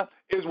we want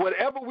is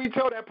whatever we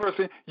tell that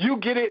person, you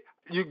get it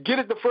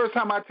the first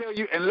time I tell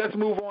you, and let's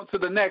move on to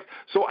the next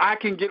so I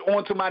can get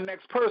on to my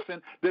next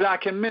person that I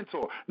can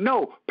mentor.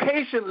 No,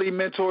 patiently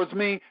mentors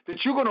mean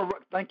that you're going to,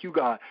 thank you,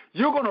 God,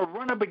 you're going to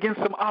run up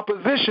against some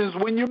oppositions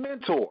when you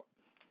mentor.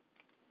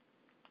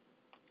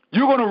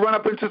 You're going to run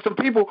up into some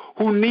people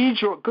who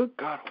need your, good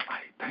God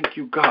Almighty, thank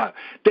you, God.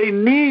 They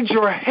need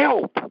your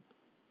help.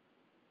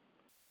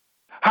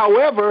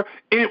 However,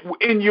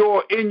 in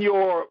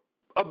your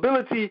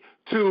ability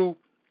to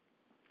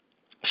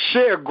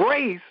share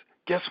grace,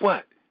 guess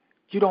what?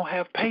 You don't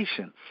have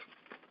patience.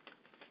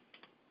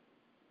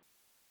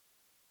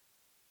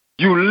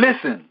 You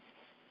listen,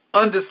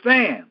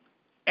 understand,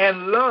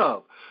 and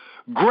love.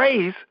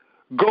 Grace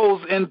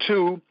goes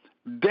into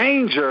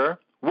danger,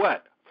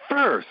 what?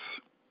 First.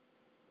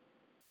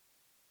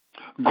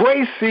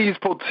 Grace sees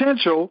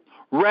potential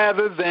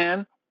rather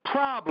than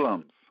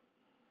problems.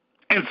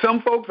 And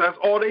some folks, that's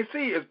all they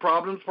see is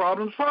problems.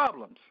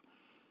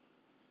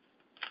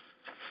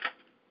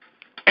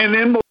 And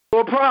then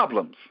more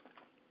problems.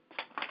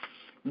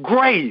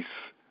 Grace.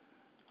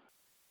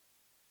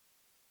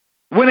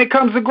 When it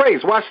comes to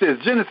grace, watch this,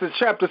 Genesis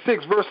chapter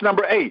 6, verse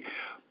number 8.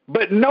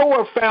 But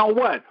Noah found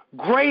what?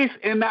 Grace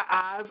in the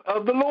eyes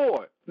of the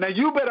Lord. Now,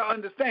 you better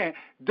understand,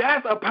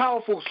 that's a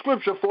powerful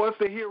scripture for us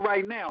to hear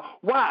right now.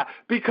 Why?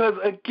 Because,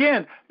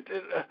 again,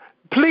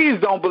 please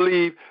don't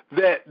believe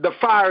that the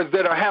fires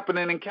that are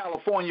happening in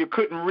California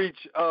couldn't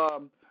reach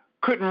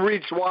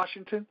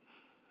Washington.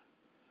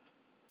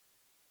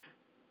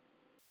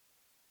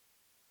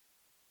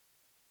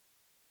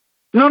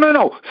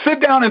 No. Sit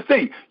down and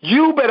think.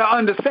 You better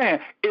understand,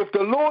 if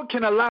the Lord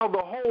can allow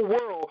the whole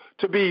world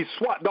to be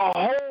the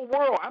whole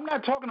world, I'm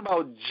not talking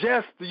about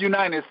just the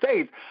United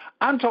States.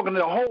 I'm talking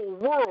the whole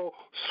world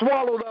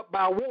swallowed up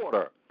by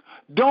water.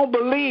 Don't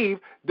believe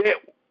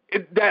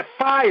that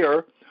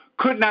fire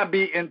could not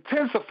be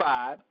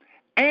intensified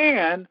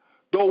and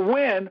the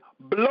wind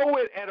blow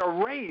it at a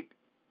rate.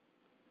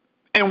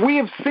 And we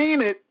have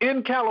seen it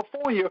in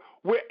California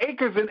where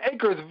acres and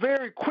acres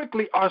very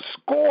quickly are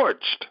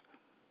scorched.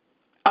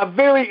 A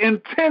very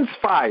intense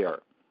fire.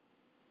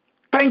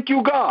 Thank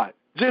you, God.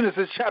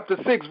 Genesis chapter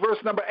 6, verse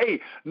number 8.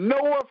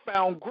 Noah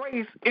found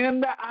grace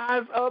in the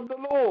eyes of the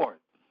Lord.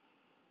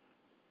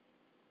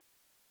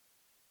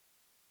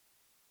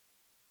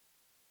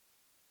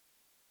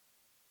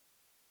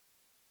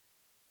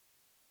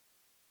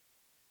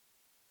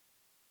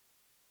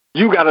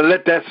 You got to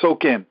let that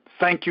soak in.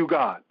 Thank you,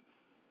 God.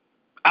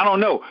 I don't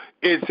know.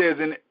 It says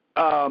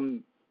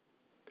in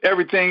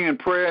everything in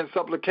prayer and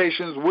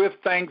supplications with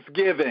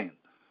thanksgiving.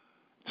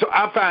 So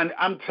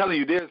I'm telling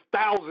you, there's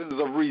thousands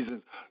of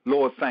reasons.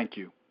 Lord, thank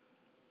you.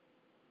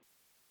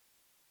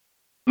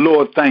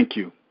 Lord, thank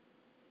you.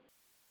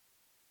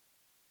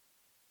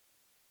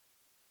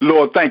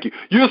 Lord, thank you.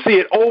 You'll see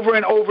it over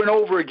and over and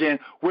over again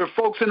where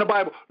folks in the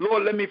Bible,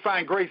 Lord, let me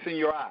find grace in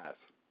your eyes.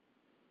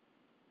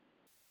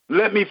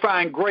 Let me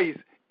find grace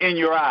in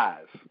your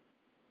eyes.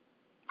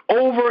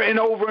 Over and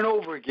over and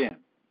over again.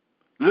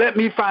 Let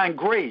me find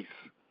grace.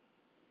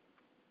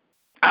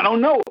 I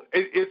don't know.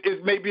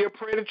 It may be a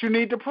prayer that you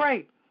need to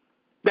pray.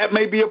 That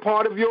may be a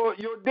part of your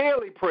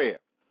daily prayer.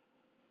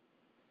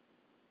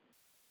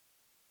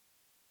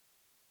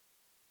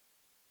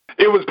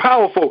 It was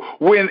powerful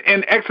when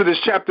in Exodus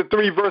chapter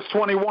 3, verse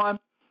 21,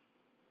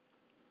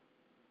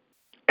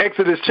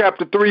 Exodus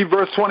chapter 3,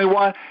 verse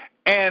 21,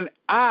 and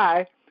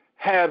I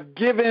have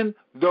given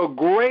the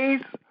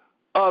grace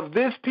of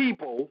this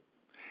people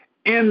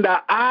in the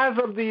eyes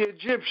of the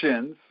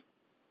Egyptians,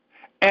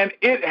 and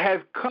it has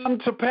come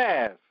to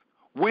pass,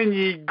 when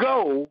ye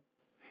go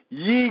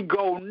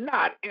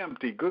not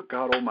empty. Good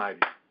God Almighty.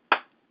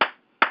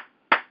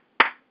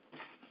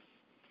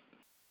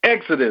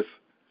 Exodus.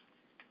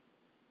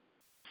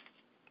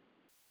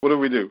 What do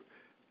we do?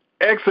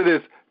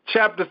 Exodus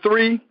chapter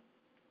 3,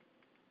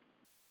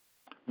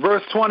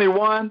 verse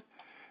 21,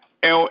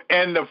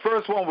 and the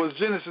first one was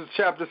Genesis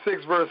chapter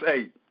 6, verse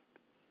 8.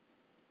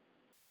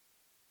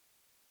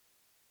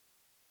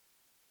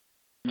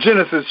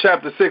 Genesis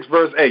chapter 6,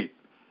 verse 8.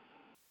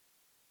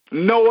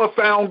 Noah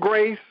found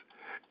grace,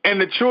 and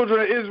the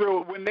children of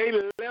Israel, when they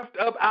left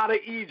up out of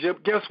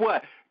Egypt, guess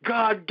what?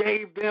 God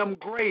gave them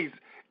grace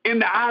in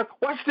the eyes.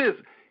 Watch this.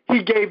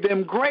 He gave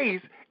them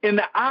grace in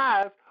the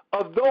eyes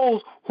of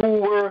those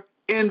who were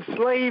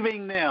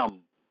enslaving them.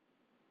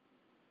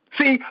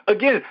 See,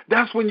 again,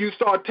 that's when you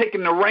start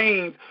taking the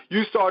reins,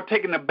 you start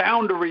taking the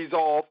boundaries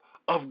off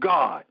of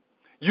God.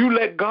 You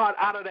let God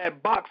out of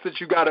that box that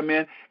you got him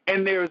in,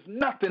 and there's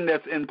nothing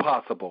that's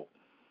impossible.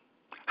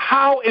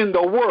 How in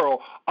the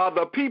world are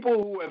the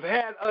people who have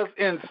had us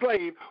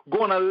enslaved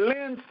going to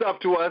lend stuff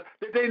to us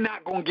that they're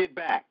not going to get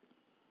back?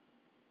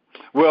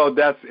 Well,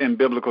 that's in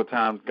biblical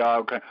times.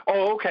 God, okay.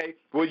 Oh, okay.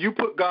 Well, you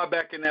put God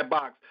back in that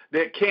box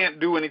that can't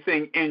do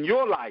anything in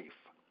your life.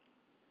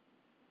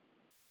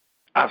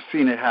 I've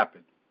seen it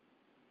happen.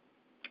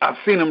 I've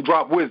seen him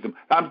drop wisdom.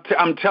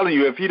 I'm telling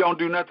you, if he don't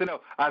do nothing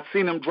else, I've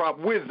seen him drop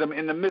wisdom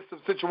in the midst of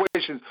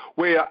situations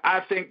where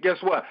I think, guess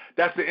what?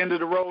 That's the end of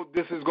the road.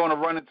 This is going to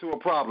run into a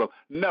problem.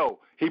 No,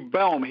 he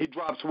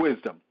drops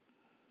wisdom.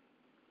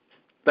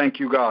 Thank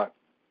you, God.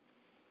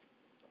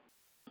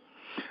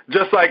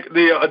 Just like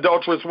the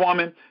adulterous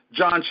woman,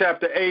 John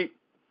chapter 8,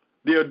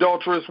 the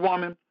adulterous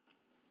woman,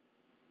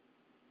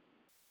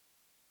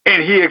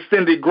 and he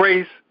extended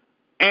grace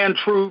and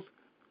truth.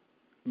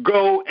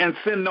 Go and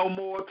sin no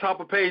more, top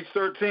of page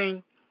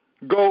 13.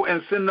 Go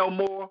and sin no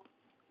more.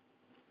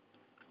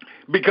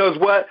 Because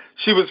what?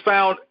 She was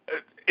found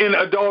in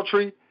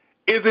adultery.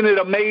 Isn't it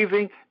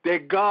amazing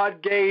that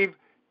God gave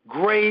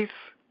grace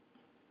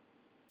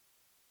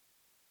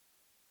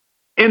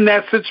in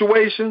that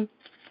situation?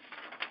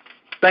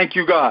 Thank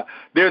you, God.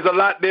 There's a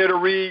lot there to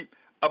read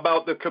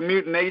about the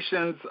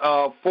Nations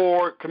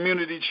for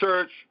Community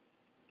Church.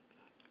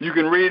 You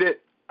can read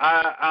it.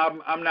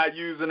 I'm not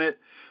using it.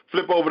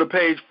 Flip over to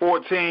page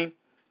 14.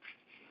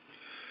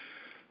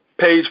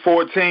 Page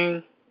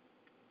 14.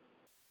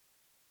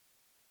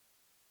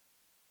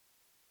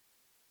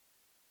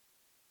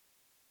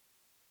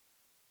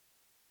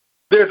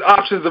 There's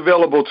options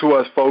available to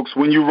us, folks,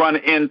 when you run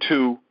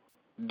into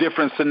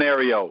different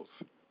scenarios.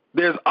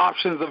 There's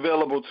options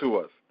available to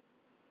us.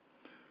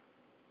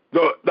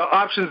 The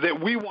options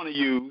that we want to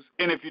use,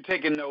 and if you're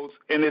taking notes,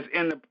 and it's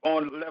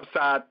on the left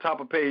side, top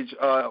of page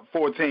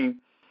 14,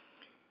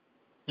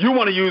 you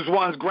want to use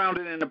ones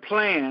grounded in a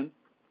plan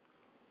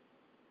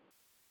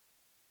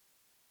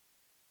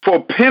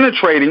for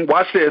penetrating,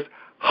 watch this,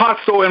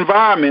 hostile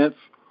environments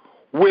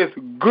with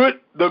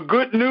the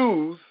good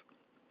news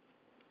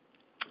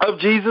of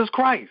Jesus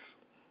Christ.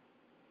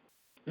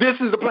 This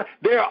is the plan.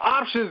 There are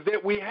options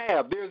that we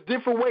have. There's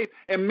different ways,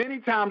 and many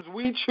times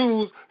we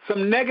choose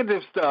some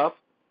negative stuff,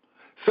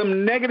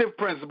 some negative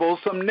principles,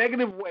 some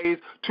negative ways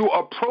to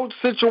approach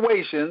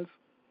situations.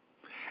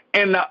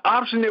 And the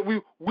option that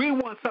we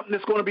want something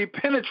that's going to be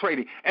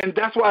penetrating. And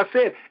that's why I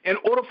said, in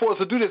order for us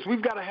to do this,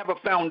 we've got to have a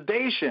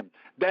foundation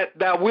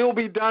that will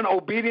be done,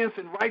 obedience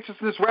and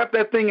righteousness, wrap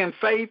that thing in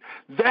faith.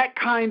 That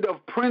kind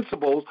of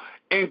principles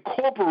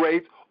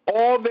incorporates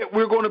all that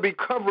we're going to be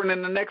covering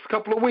in the next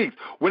couple of weeks.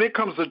 When it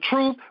comes to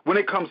truth, when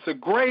it comes to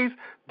grace,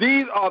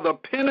 these are the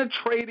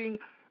penetrating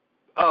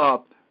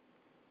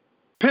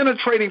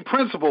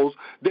principles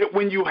that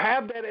when you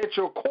have that at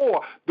your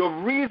core, the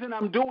reason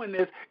I'm doing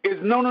this is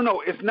no,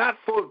 it's not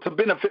to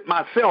benefit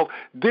myself.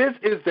 This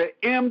is to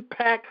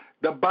impact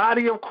the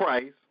body of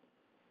Christ.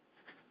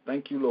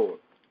 Thank you, Lord.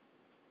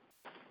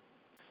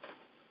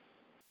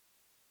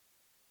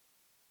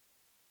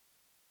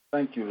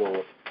 Thank you,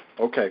 Lord.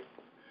 Okay.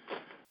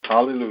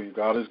 Hallelujah.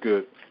 God is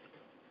good.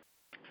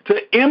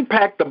 To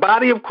impact the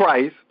body of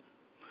Christ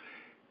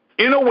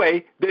in a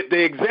way that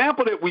the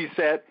example that we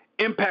set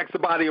impacts the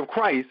body of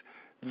Christ,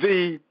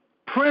 the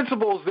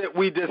principles that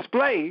we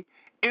display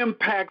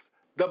impacts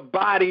the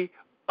body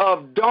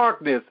of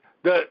darkness,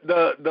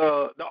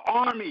 the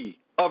army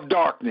of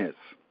darkness.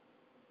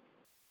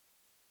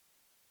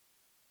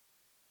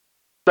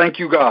 Thank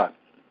you, God.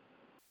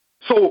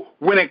 So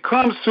when it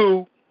comes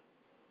to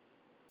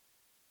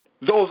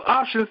those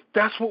options,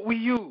 that's what we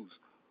use.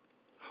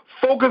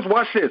 Focus,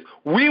 watch this.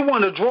 We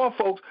want to draw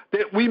folks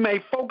that we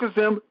may focus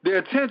their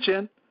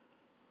attention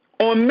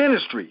on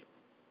ministry.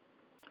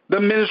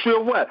 The ministry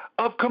of what?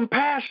 Of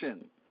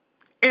compassion.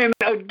 And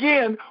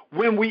again,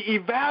 when we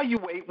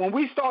evaluate, when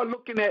we start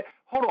looking at,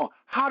 hold on,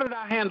 how did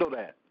I handle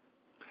that?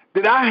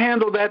 Did I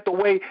handle that the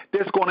way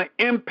that's going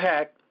to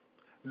impact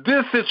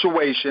this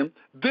situation,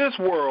 this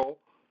world,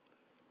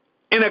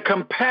 in a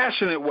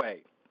compassionate way?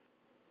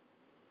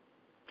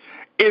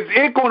 Is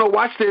it going to,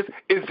 watch this,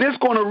 is this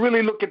going to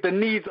really look at the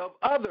needs of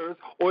others,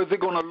 or is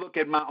it going to look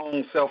at my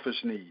own selfish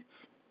needs?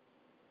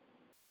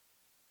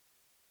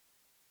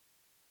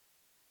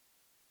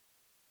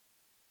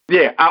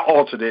 Yeah, I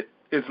altered it.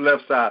 It's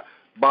left side,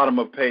 bottom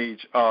of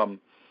page,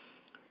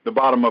 the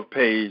bottom of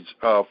page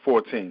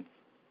 14.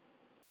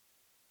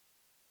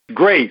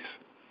 Grace.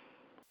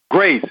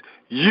 Grace.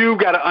 You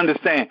got to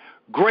understand,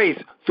 grace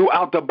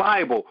throughout the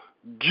Bible,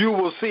 you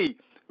will see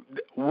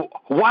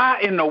why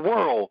in the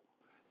world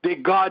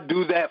did God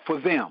do that for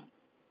them?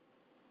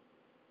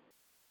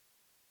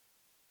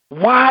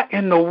 Why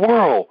in the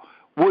world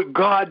would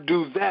God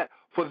do that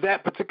for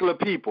that particular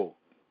people?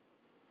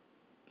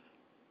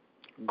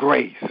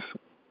 Grace.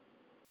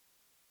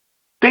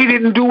 They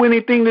didn't do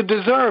anything to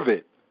deserve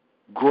it.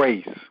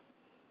 Grace.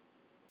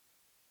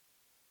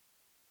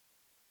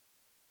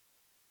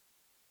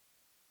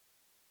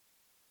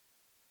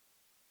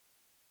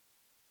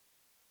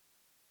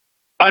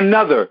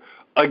 Another,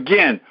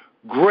 again,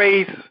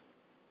 grace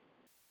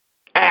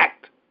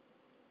act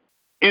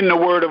in the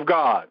Word of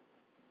God.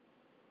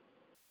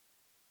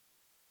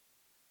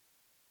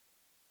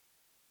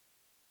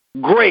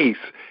 Grace.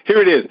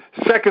 Here it is,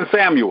 2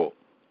 Samuel.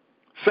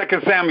 2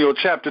 Samuel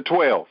chapter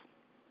 12.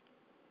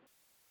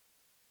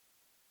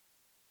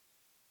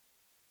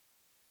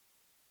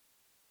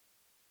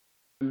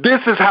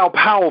 This is how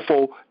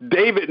powerful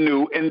David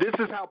knew, and this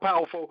is how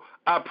powerful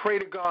I pray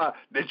to God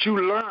that you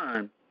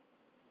learn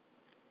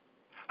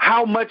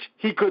how much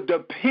he could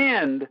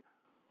depend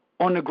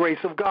on the grace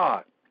of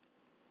God.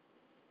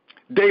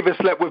 David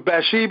slept with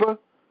Bathsheba.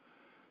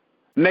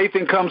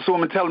 Nathan comes to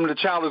him and tells him the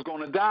child is going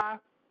to die.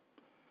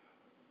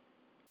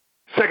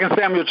 2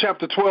 Samuel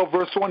chapter 12,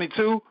 verse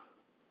 22.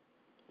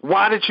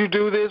 Why did you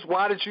do this?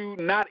 Why did you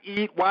not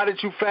eat? Why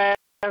did you fast?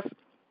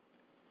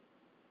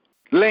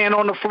 Laying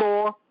on the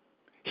floor.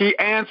 He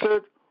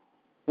answered,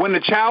 when the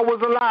child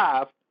was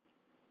alive,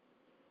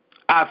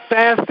 I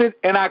fasted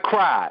and I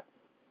cried.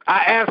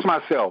 I asked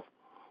myself,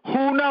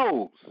 who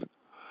knows?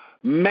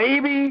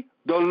 Maybe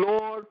the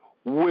Lord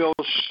will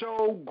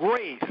show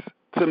grace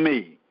to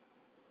me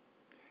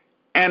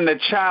and the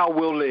child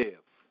will live.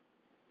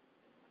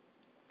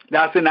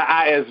 That's in the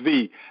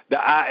ISV. The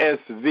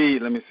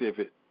ISV, let me see if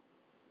it,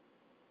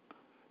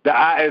 the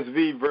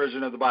ISV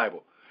version of the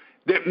Bible.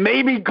 That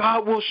maybe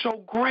God will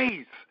show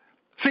grace.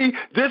 See,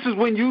 this is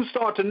when you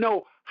start to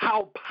know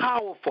how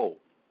powerful,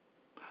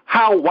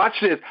 how, watch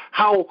this,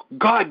 how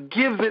God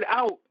gives it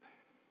out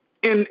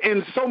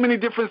in so many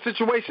different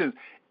situations.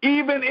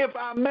 Even if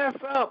I mess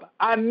up,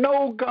 I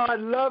know God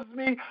loves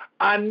me,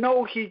 I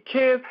know he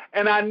cares,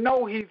 and I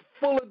know he's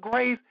full of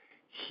grace.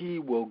 He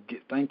will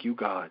get, thank you,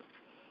 God.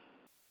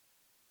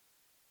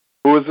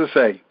 Who is to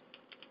say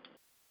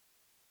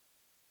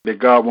that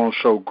God won't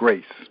show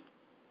grace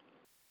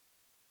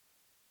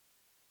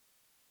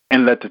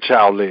and let the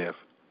child live?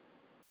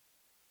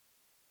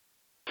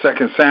 2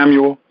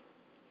 Samuel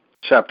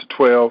chapter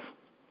 12,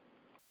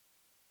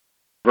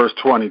 verse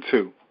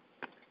 22.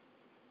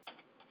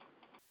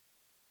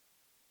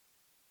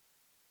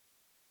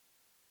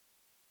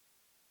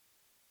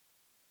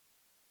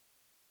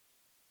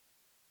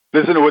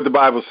 Listen to what the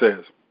Bible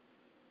says.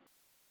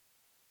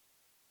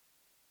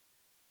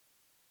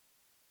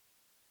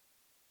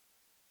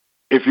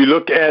 If you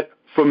look at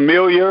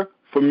familiar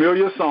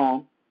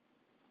song,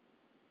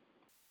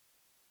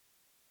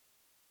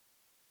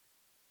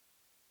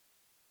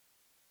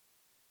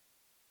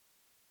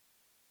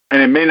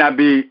 and it may not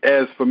be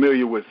as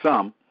familiar with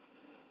some,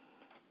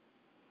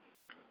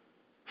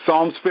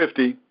 Psalms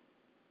 50,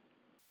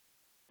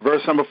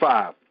 verse number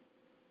 5.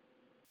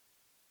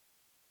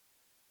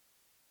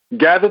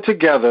 Gather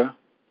together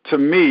to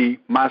me,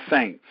 my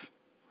saints,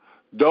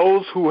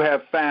 those who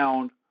have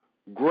found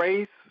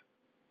grace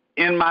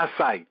in my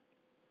sight,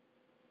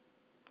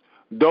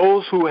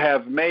 those who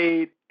have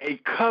made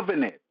a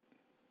covenant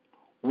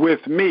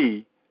with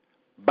me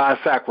by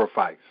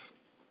sacrifice.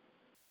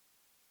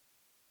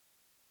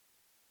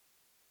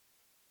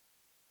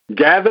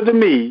 Gather to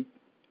me,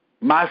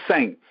 my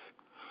saints,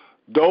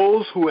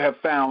 those who have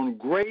found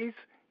grace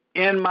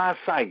in my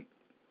sight.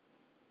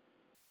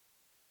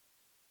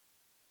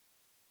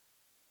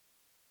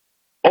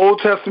 Old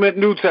Testament,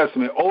 New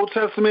Testament. Old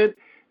Testament,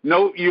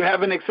 no, you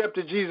haven't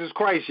accepted Jesus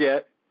Christ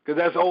yet, because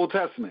that's Old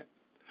Testament.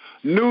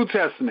 New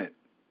Testament,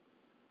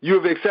 you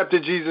have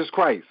accepted Jesus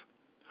Christ.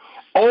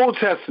 Old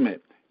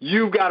Testament,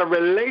 you've got a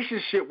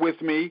relationship with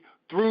me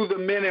through the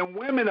men and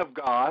women of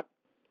God.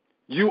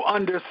 You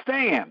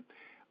understand.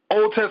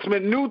 Old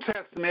Testament, New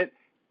Testament,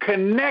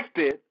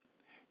 connected,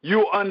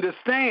 you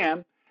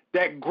understand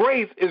that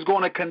grace is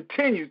going to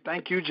continue,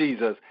 thank you,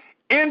 Jesus,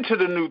 into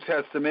the New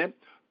Testament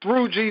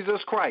through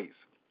Jesus Christ.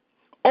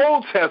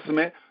 Old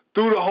Testament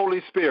through the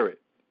Holy Spirit,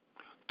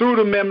 through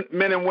the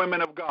men and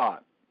women of God,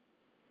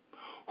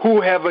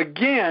 who have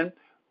again,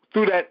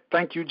 through that,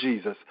 thank you,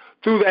 Jesus,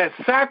 through that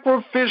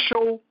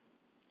sacrificial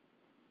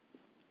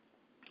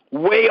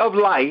way of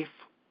life,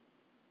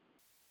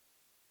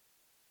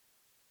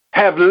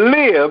 have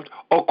lived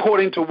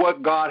according to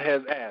what God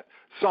has asked.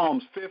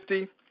 Psalms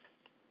 50,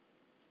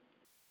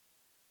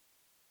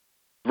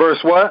 verse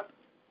what?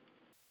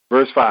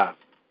 Verse 5.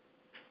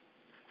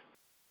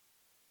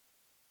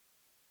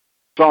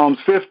 Psalms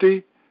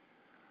 50,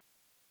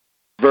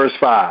 verse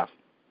 5.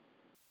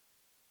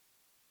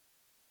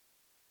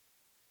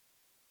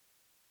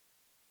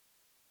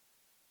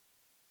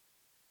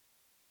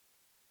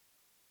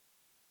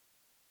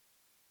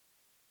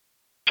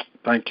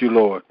 Thank you,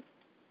 Lord.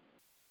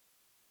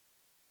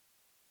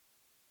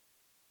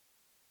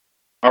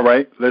 All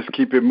right, let's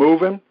keep it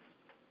moving.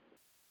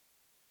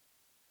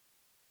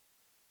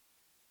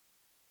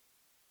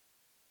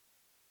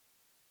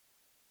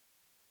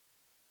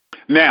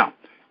 Now,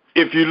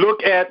 if you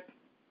look at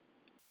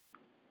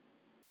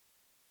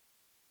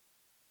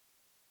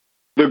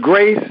the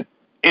grace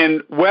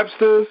in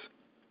Webster's,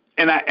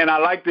 and I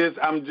like this,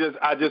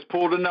 I just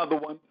pulled another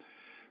one.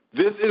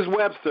 This is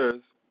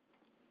Webster's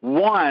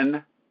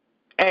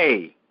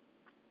 1A.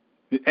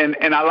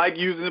 And I like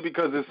using it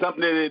because it's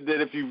something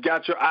that if you've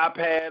got your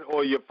iPad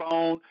or your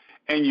phone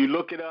and you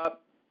look it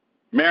up,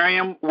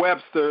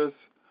 Merriam-Webster's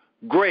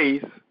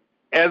grace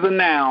as a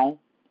noun,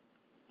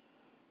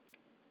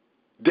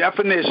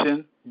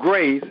 definition,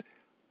 grace,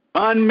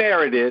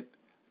 unmerited,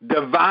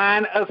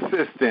 divine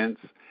assistance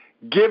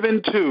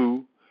given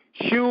to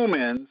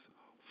humans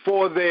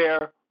for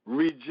their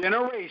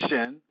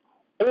regeneration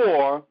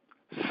or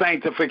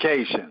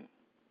sanctification.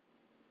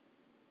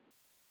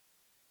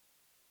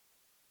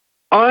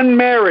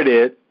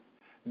 Unmerited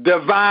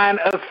divine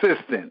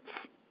assistance.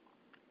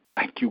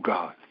 Thank you,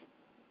 God.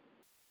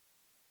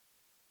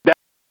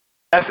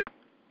 That's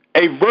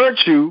a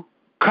virtue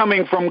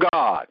coming from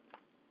God.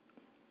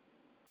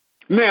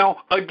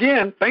 Now,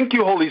 again, thank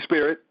you, Holy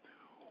Spirit.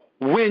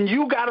 When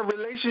you got a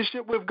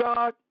relationship with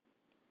God,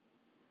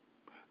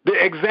 the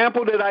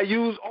example that I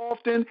use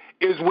often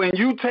is when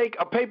you take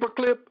a paper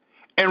clip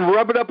and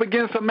rub it up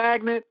against a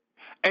magnet,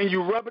 and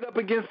you rub it up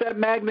against that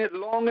magnet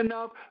long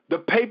enough, the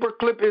paper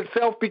clip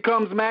itself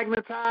becomes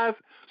magnetized.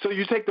 So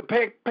you take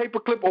the paper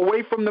clip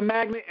away from the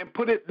magnet and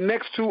put it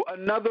next to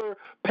another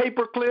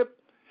paper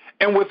clip,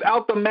 and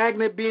without the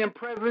magnet being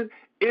present,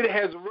 it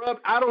has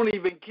rubbed. I don't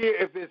even care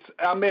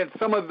if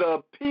some of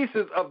the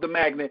pieces of the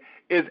magnet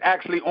is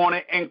actually on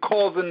it and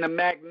causing the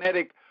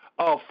magnetic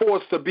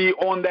force to be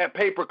on that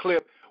paper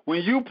clip.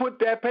 When you put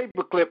that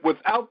paper clip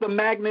without the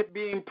magnet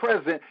being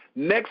present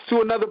next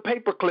to another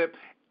paper clip,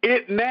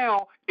 it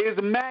now is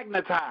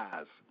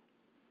magnetized.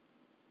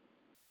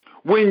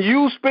 When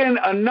you spend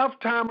enough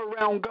time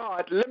around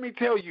God, let me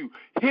tell you,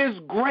 His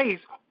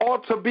grace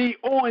ought to be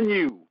on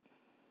you.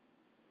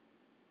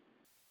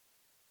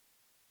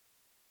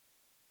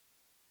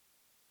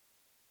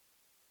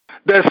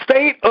 The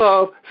state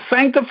of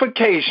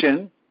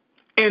sanctification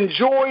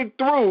enjoyed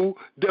through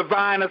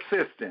divine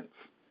assistance.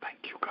 Thank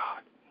you, God.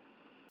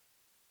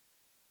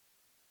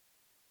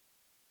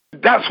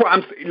 That's why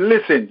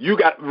listen, you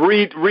got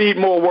read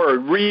more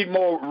word, read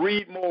more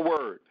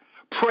word,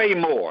 pray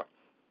more.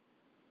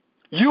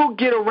 You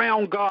get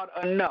around God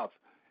enough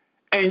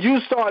and you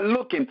start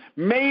looking,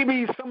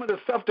 maybe some of the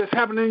stuff that's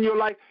happening in your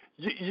life,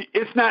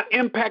 it's not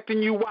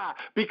impacting you. Why?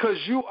 Because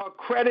you are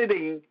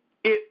crediting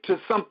it to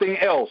something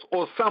else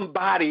or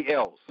somebody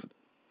else.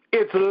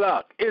 It's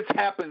luck. It's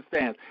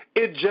happenstance.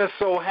 It just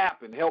so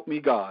happened. Help me,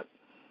 God.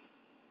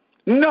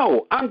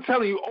 No, I'm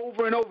telling you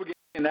over and over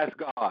again, that's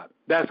God.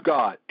 That's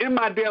God. In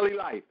my daily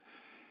life,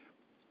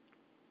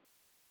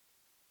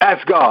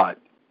 that's God.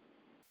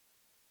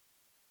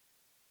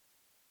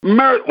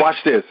 Watch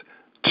this.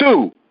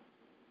 2,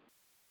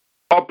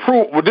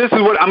 approval. This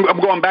is what I'm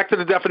going back to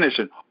the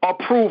definition.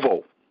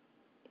 Approval.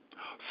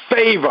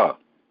 Favor.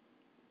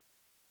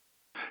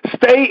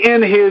 Stay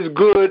in His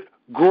good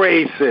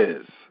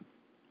graces.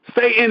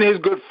 Stay in His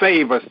good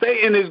favor.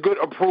 Stay in His good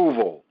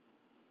approval.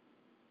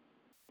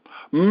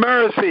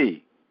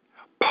 Mercy.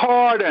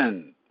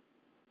 Pardon.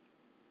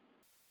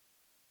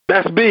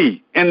 That's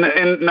B. In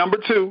number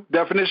 2,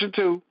 definition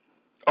 2,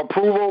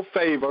 approval,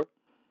 favor.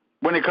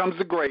 When it comes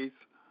to grace,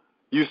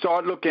 you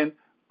start looking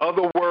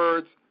other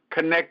words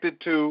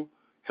connected to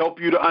help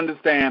you to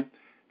understand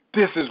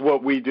this is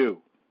what we do.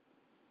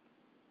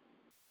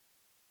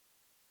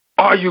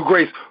 Are you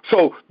grace?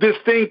 So this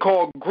thing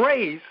called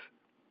grace,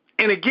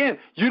 and again,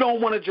 you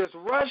don't want to just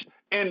rush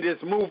and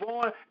just move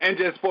on and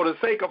just for the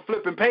sake of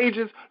flipping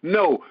pages.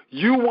 No,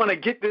 you want to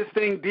get this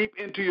thing deep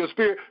into your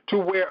spirit to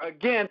where,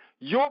 again,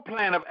 your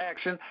plan of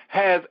action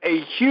has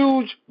a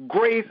huge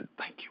grace,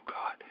 thank you,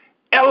 God,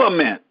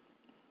 element.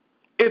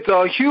 It's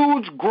a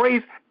huge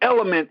grace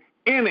element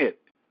in it.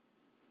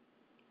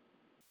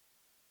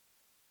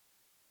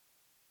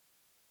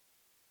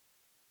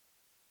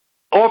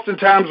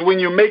 Oftentimes when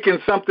you're making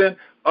something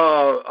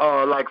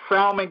like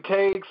salmon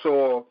cakes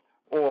or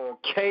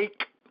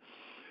cake,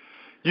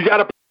 you got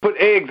to put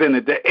eggs in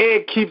it. The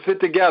egg keeps it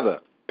together.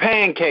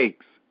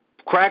 Pancakes,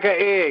 crack an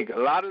egg. A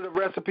lot of the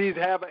recipes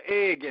have an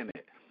egg in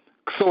it,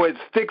 so it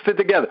sticks it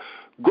together.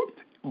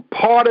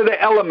 Part of the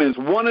elements,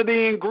 one of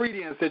the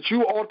ingredients that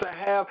you ought to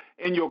have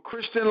in your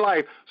Christian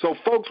life, so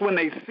folks, when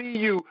they see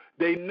you,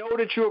 they know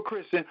that you're a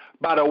Christian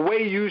by the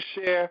way you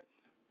share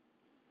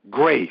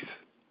grace.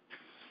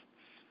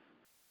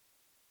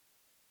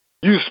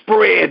 You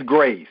spread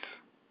grace.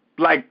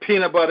 Like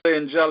peanut butter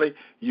and jelly,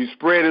 you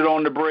spread it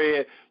on the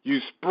bread.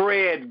 You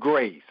spread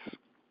grace.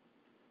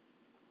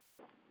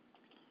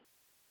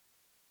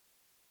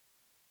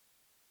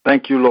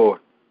 Thank you, Lord.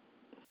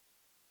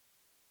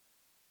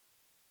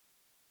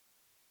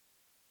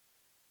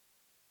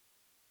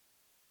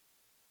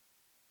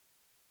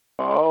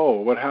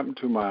 Oh, what happened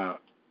to my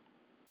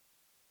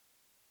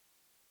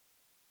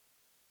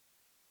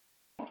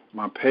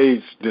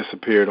page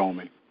disappeared on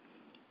me.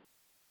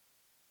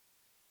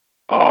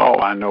 Oh,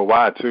 I know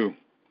why, too.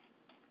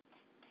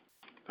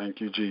 Thank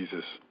you,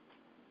 Jesus.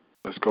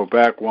 Let's go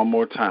back one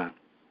more time.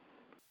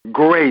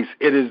 Grace.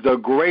 It is the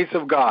grace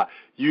of God.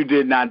 You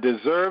did not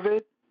deserve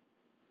it.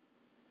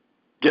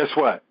 Guess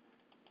what?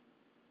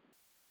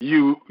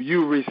 You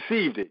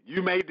received it.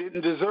 You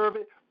didn't deserve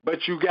it,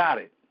 but you got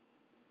it.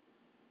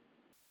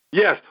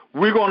 Yes,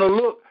 we're going to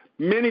look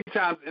many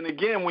times, and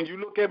again, when you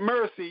look at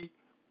mercy,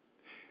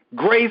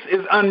 grace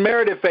is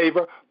unmerited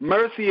favor.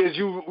 Mercy is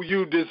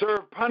you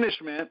deserve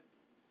punishment,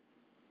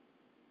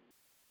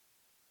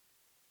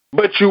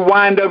 but you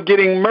wind up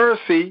getting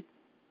mercy.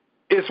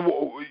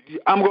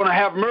 I'm going to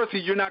have mercy.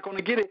 You're not going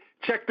to get it.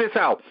 Check this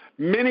out.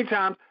 Many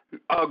times,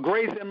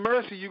 grace and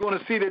mercy, you're going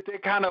to see that they're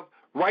kind of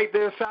right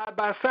there side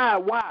by side.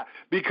 Why?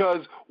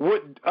 Because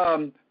what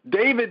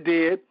David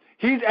did,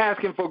 he's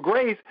asking for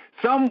grace.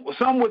 Some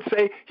would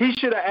say he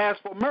should have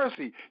asked for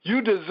mercy.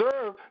 You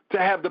deserve to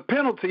have the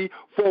penalty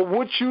for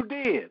what you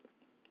did.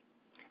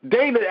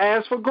 David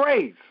asked for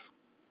grace.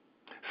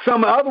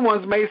 Some other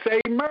ones may say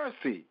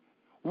mercy.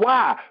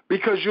 Why?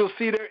 Because you'll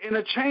see they're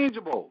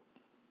interchangeable.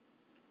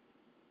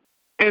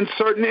 In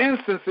certain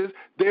instances,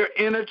 they're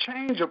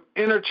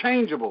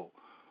interchangeable.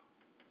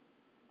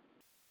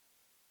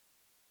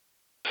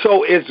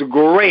 So it's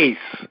grace.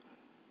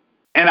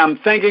 And I'm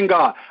thanking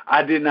God.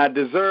 I did not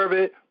deserve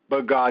it,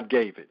 but God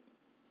gave it.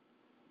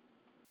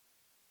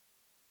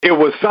 It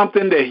was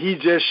something that he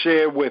just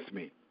shared with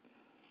me.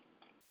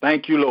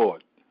 Thank you,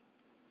 Lord.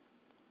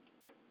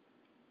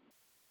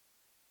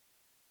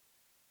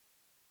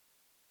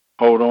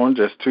 Hold on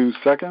just 2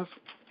 seconds.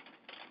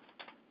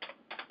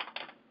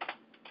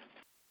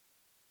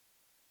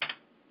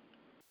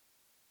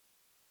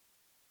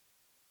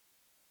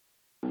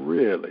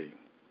 Really?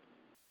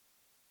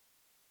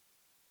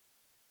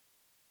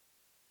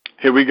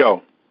 Here we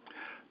go.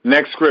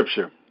 Next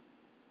scripture.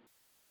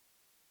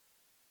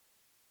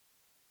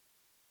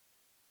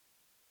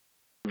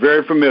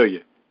 Very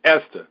familiar.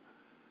 Esther,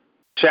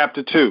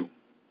 chapter 2.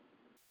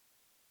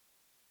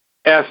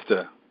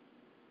 Esther,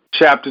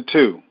 chapter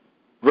 2,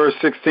 verse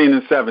 16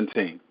 and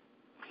 17.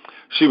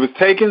 She was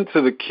taken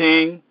to the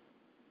king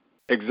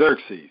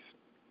Xerxes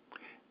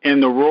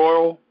in the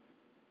royal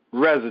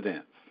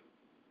residence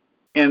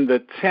in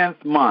the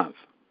 10th month,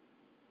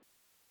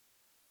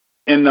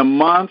 in the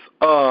month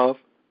of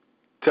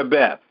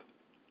Tebeth,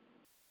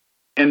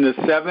 in the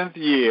 7th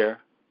year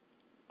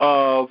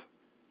of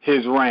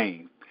his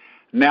reign.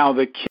 Now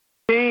the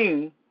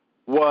king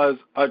was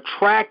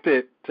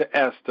attracted to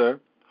Esther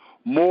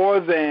more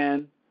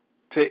than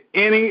to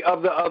any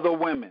of the other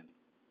women,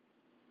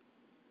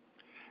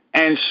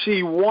 and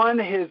she won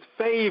his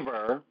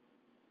favor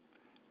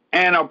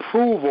and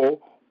approval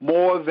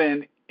more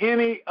than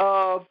any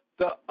of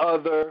the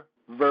other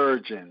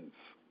virgins.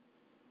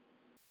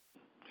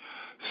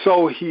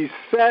 So he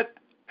set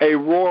a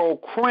royal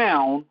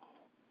crown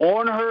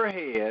on her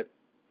head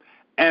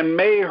and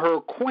made her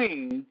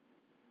queen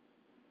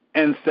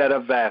instead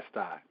of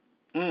Vashti.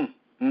 When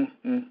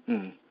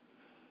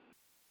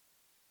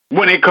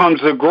it comes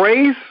to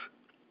grace,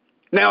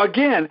 now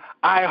again,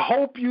 I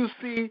hope you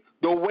see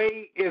the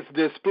way it's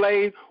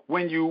displayed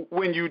when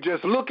you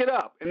just look it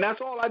up. And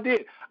that's all I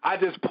did. I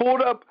just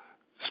pulled up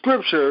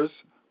scriptures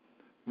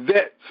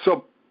that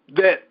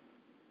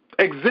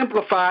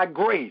exemplify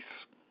grace.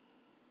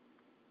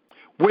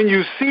 When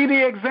you see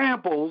the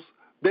examples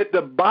that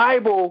the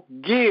Bible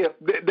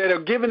that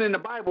are given in the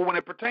Bible when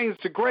it pertains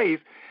to grace,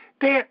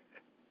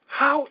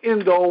 how in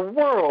the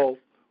world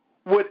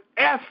would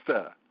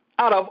Esther,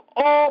 out of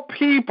all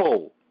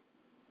people,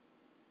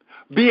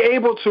 be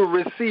able to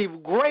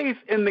receive grace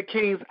in the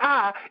king's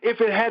eye if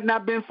it had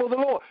not been for the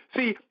Lord?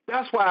 See,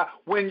 that's why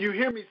when you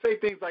hear me say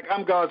things like,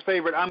 I'm God's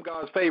favorite, I'm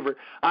God's favorite,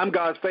 I'm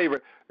God's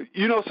favorite,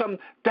 you know something,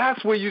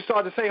 that's where you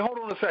start to say, hold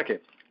on a second.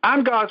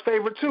 I'm God's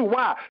favorite too.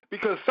 Why?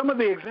 Because some of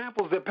the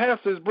examples that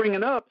Pastor is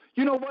bringing up,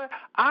 you know what?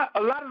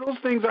 A lot of those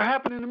things are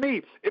happening to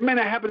me. It may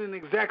not happen in the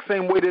exact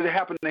same way that it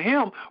happened to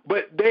him,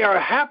 but they are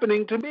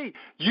happening to me.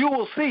 You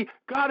will see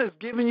God is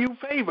giving you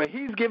favor.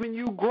 He's giving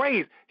you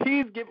grace.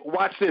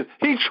 Watch this.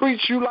 He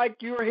treats you like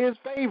you're his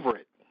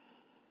favorite.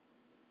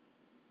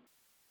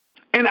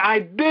 And I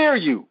dare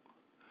you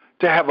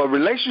to have a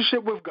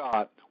relationship with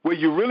God where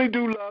you really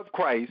do love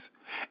Christ,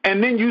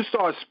 and then you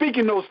start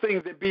speaking those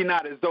things that be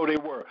not as though they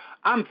were.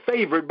 I'm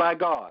favored by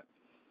God.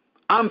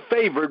 I'm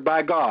favored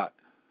by God.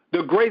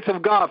 The grace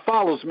of God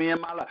follows me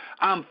in my life.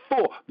 I'm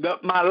full.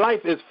 My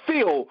life is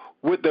filled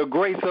with the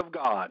grace of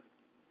God.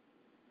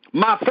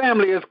 My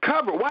family is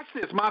covered. Watch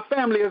this. My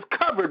family is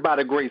covered by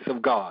the grace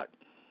of God.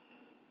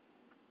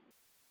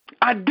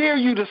 I dare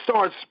you to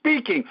start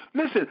speaking.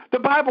 Listen, the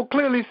Bible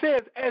clearly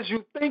says, as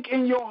you think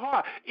in your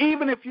heart,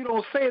 even if you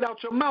don't say it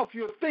out your mouth,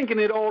 you're thinking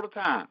it all the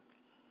time.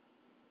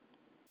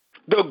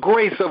 The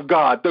grace of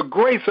God, the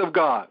grace of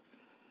God.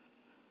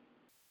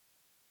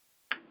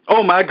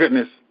 Oh, my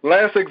goodness.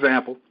 Last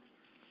example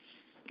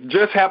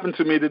just happened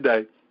to me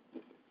today.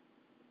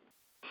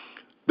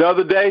 The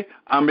other day,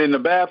 I'm in the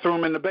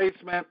bathroom in the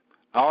basement.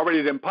 I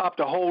already done popped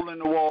a hole in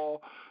the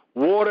wall.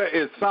 Water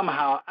is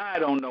somehow, I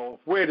don't know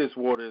where this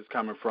water is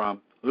coming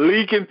from,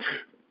 leaking,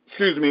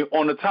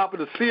 on the top of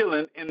the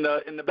ceiling in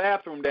the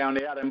bathroom down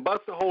there. I done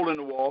bust a hole in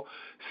the wall,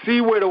 see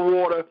where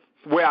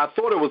I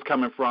thought it was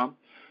coming from.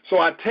 So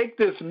I take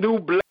this new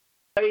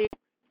blade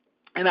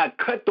and I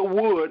cut the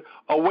wood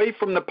away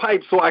from the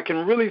pipe so I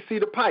can really see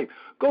the pipe.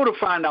 Go to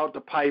find out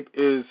the pipe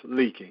is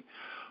leaking.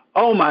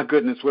 Oh, my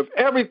goodness. With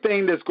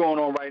everything that's going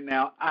on right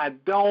now, I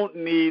don't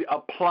need a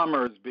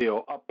plumber's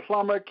bill. A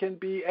plumber can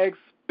be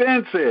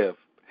expensive.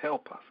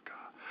 Help us, God.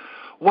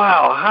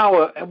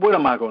 Wow, what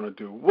am I going to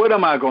do? What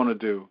am I going to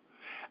do?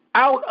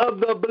 Out of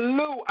the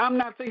blue, I'm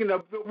not thinking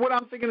of, what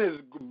I'm thinking is,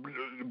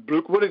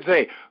 what did it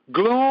say?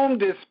 Gloom,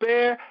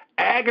 despair,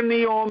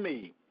 agony on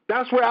me.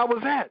 That's where I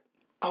was at.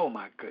 Oh,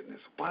 my goodness.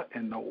 What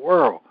in the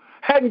world?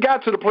 Hadn't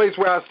got to the place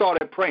where I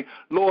started praying,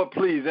 Lord,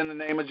 please, in the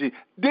name of Jesus.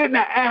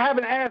 I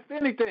haven't asked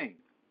anything.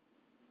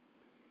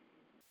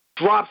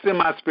 Drops in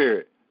my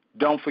spirit.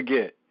 Don't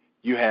forget,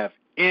 you have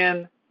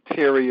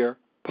interior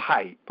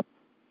pipe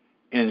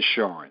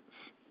insurance.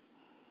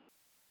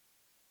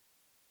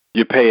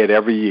 You pay it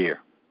every year.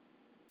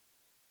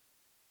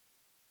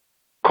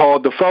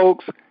 Called the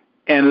folks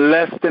in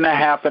less than a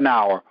half an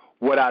hour.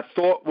 What I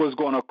thought was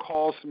going to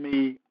cost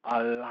me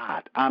a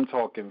lot. I'm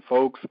talking,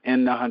 folks,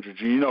 in the hundreds.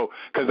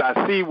 Because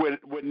I see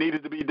what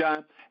needed to be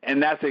done,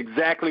 and that's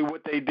exactly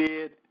what they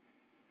did.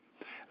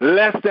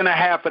 Less than a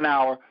half an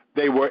hour,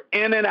 they were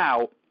in and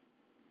out,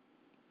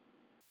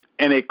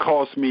 and it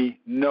cost me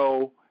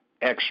no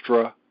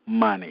extra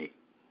money.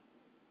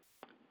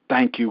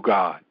 Thank you,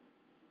 God.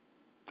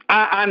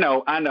 I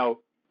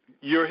know.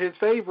 You're his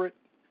favorite.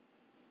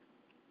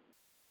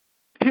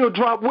 He'll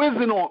drop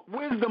wisdom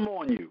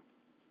on you.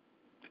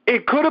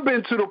 It could have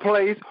been to the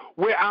place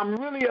where I'm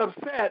really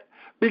upset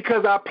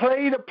because I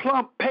paid a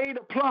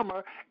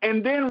plumber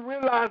and then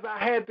realized I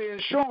had the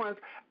insurance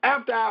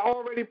after I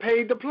already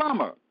paid the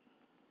plumber.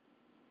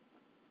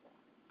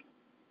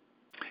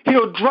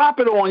 He'll drop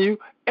it on you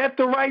at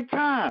the right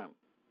time.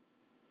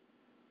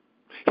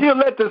 He'll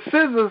let the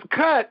scissors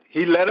cut.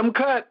 He let them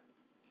cut.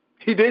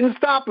 He didn't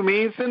stop him.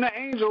 He didn't send an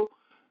angel.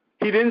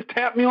 He didn't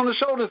tap me on the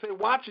shoulder and say,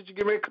 watch it, you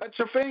get ready to cut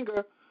your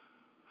finger.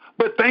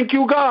 But thank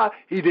you, God,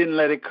 he didn't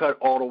let it cut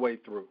all the way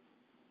through.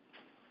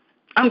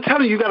 I'm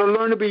telling you, you got to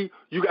learn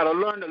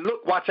to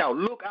look, watch out,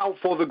 look out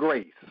for the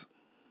grace.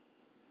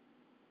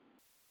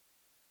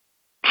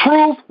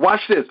 Truth, watch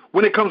this.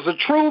 When it comes to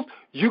truth,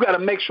 you got to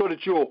make sure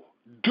that you're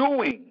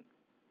doing.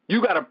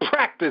 You got to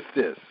practice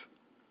this.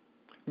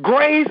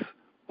 Grace,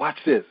 watch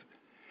this.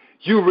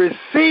 You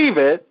receive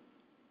it,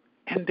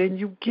 and then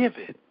you give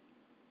it.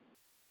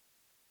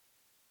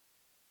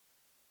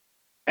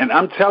 And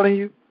I'm telling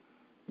you,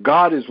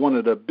 God is one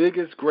of the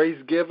biggest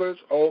grace givers.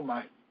 Oh,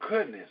 my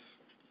goodness.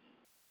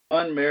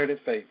 Unmerited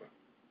favor.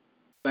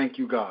 Thank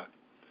you, God.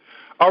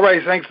 All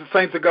right, thanks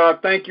to God.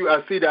 Thank you.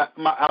 I see that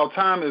our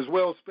time is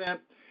well spent.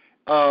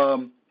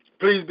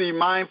 Please be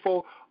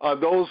mindful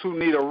of those who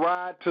need a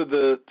ride to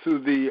the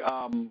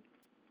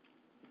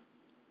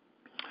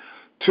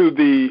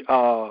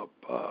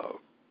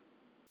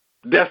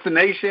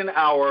destination,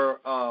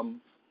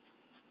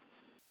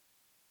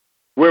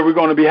 where we're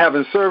going to be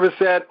having service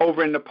at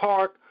over in the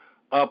park.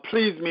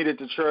 Please meet at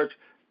the church.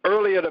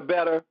 Earlier the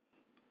better.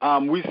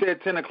 We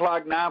said 10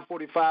 o'clock,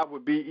 9:45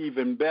 would be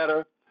even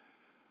better.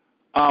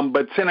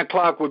 But 10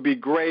 o'clock would be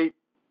great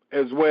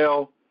as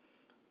well.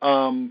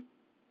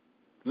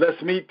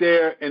 Let's meet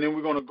there, and then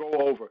we're going to go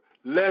over.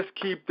 Let's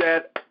keep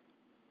that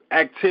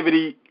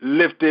activity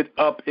lifted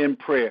up in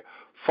prayer.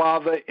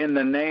 Father, in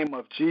the name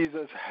of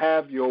Jesus,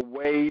 have your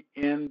way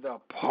in the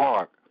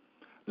park.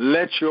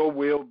 Let your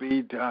will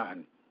be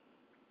done.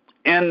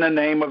 In the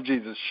name of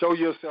Jesus, show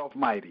yourself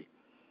mighty.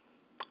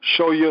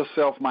 Show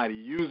yourself mighty.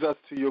 Use us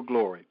to your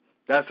glory.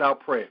 That's our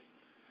prayer.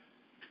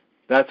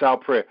 That's our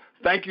prayer.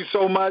 Thank you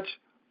so much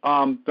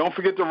Don't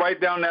forget to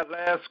write down that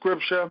last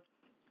scripture,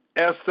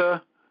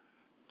 Esther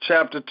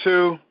chapter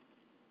 2.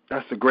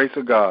 That's the grace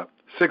of God,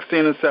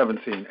 16 and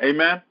 17.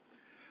 Amen.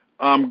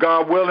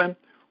 God willing,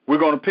 we're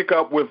going to pick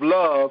up with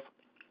love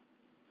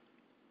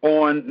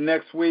on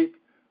next week.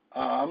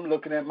 I'm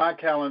looking at my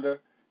calendar,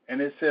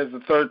 and it says the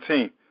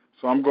 13th.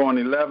 So I'm going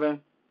 11,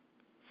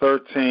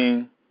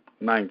 13,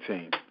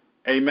 19.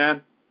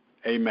 Amen.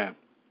 Amen.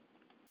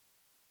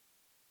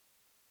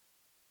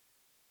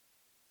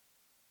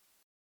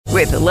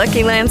 With the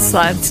Lucky Land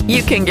Slots,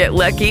 you can get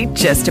lucky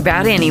just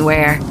about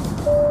anywhere.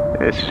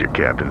 This is your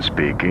captain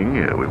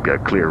speaking. We've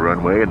got clear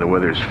runway and the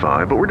weather's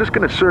fine, but we're just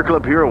going to circle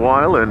up here a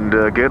while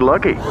and get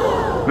lucky.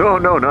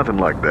 No, nothing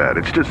like that.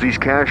 It's just these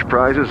cash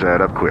prizes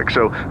add up quick.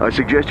 So I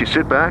suggest you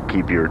sit back,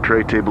 keep your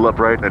tray table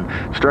upright, and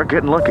start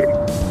getting lucky.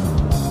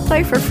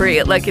 Play for free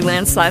at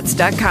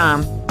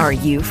LuckyLandSlots.com. Are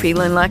you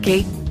feeling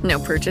lucky? No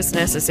purchase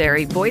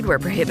necessary. Void where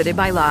prohibited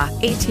by law.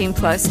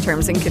 18+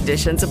 terms and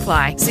conditions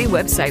apply. See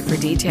website for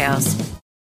details.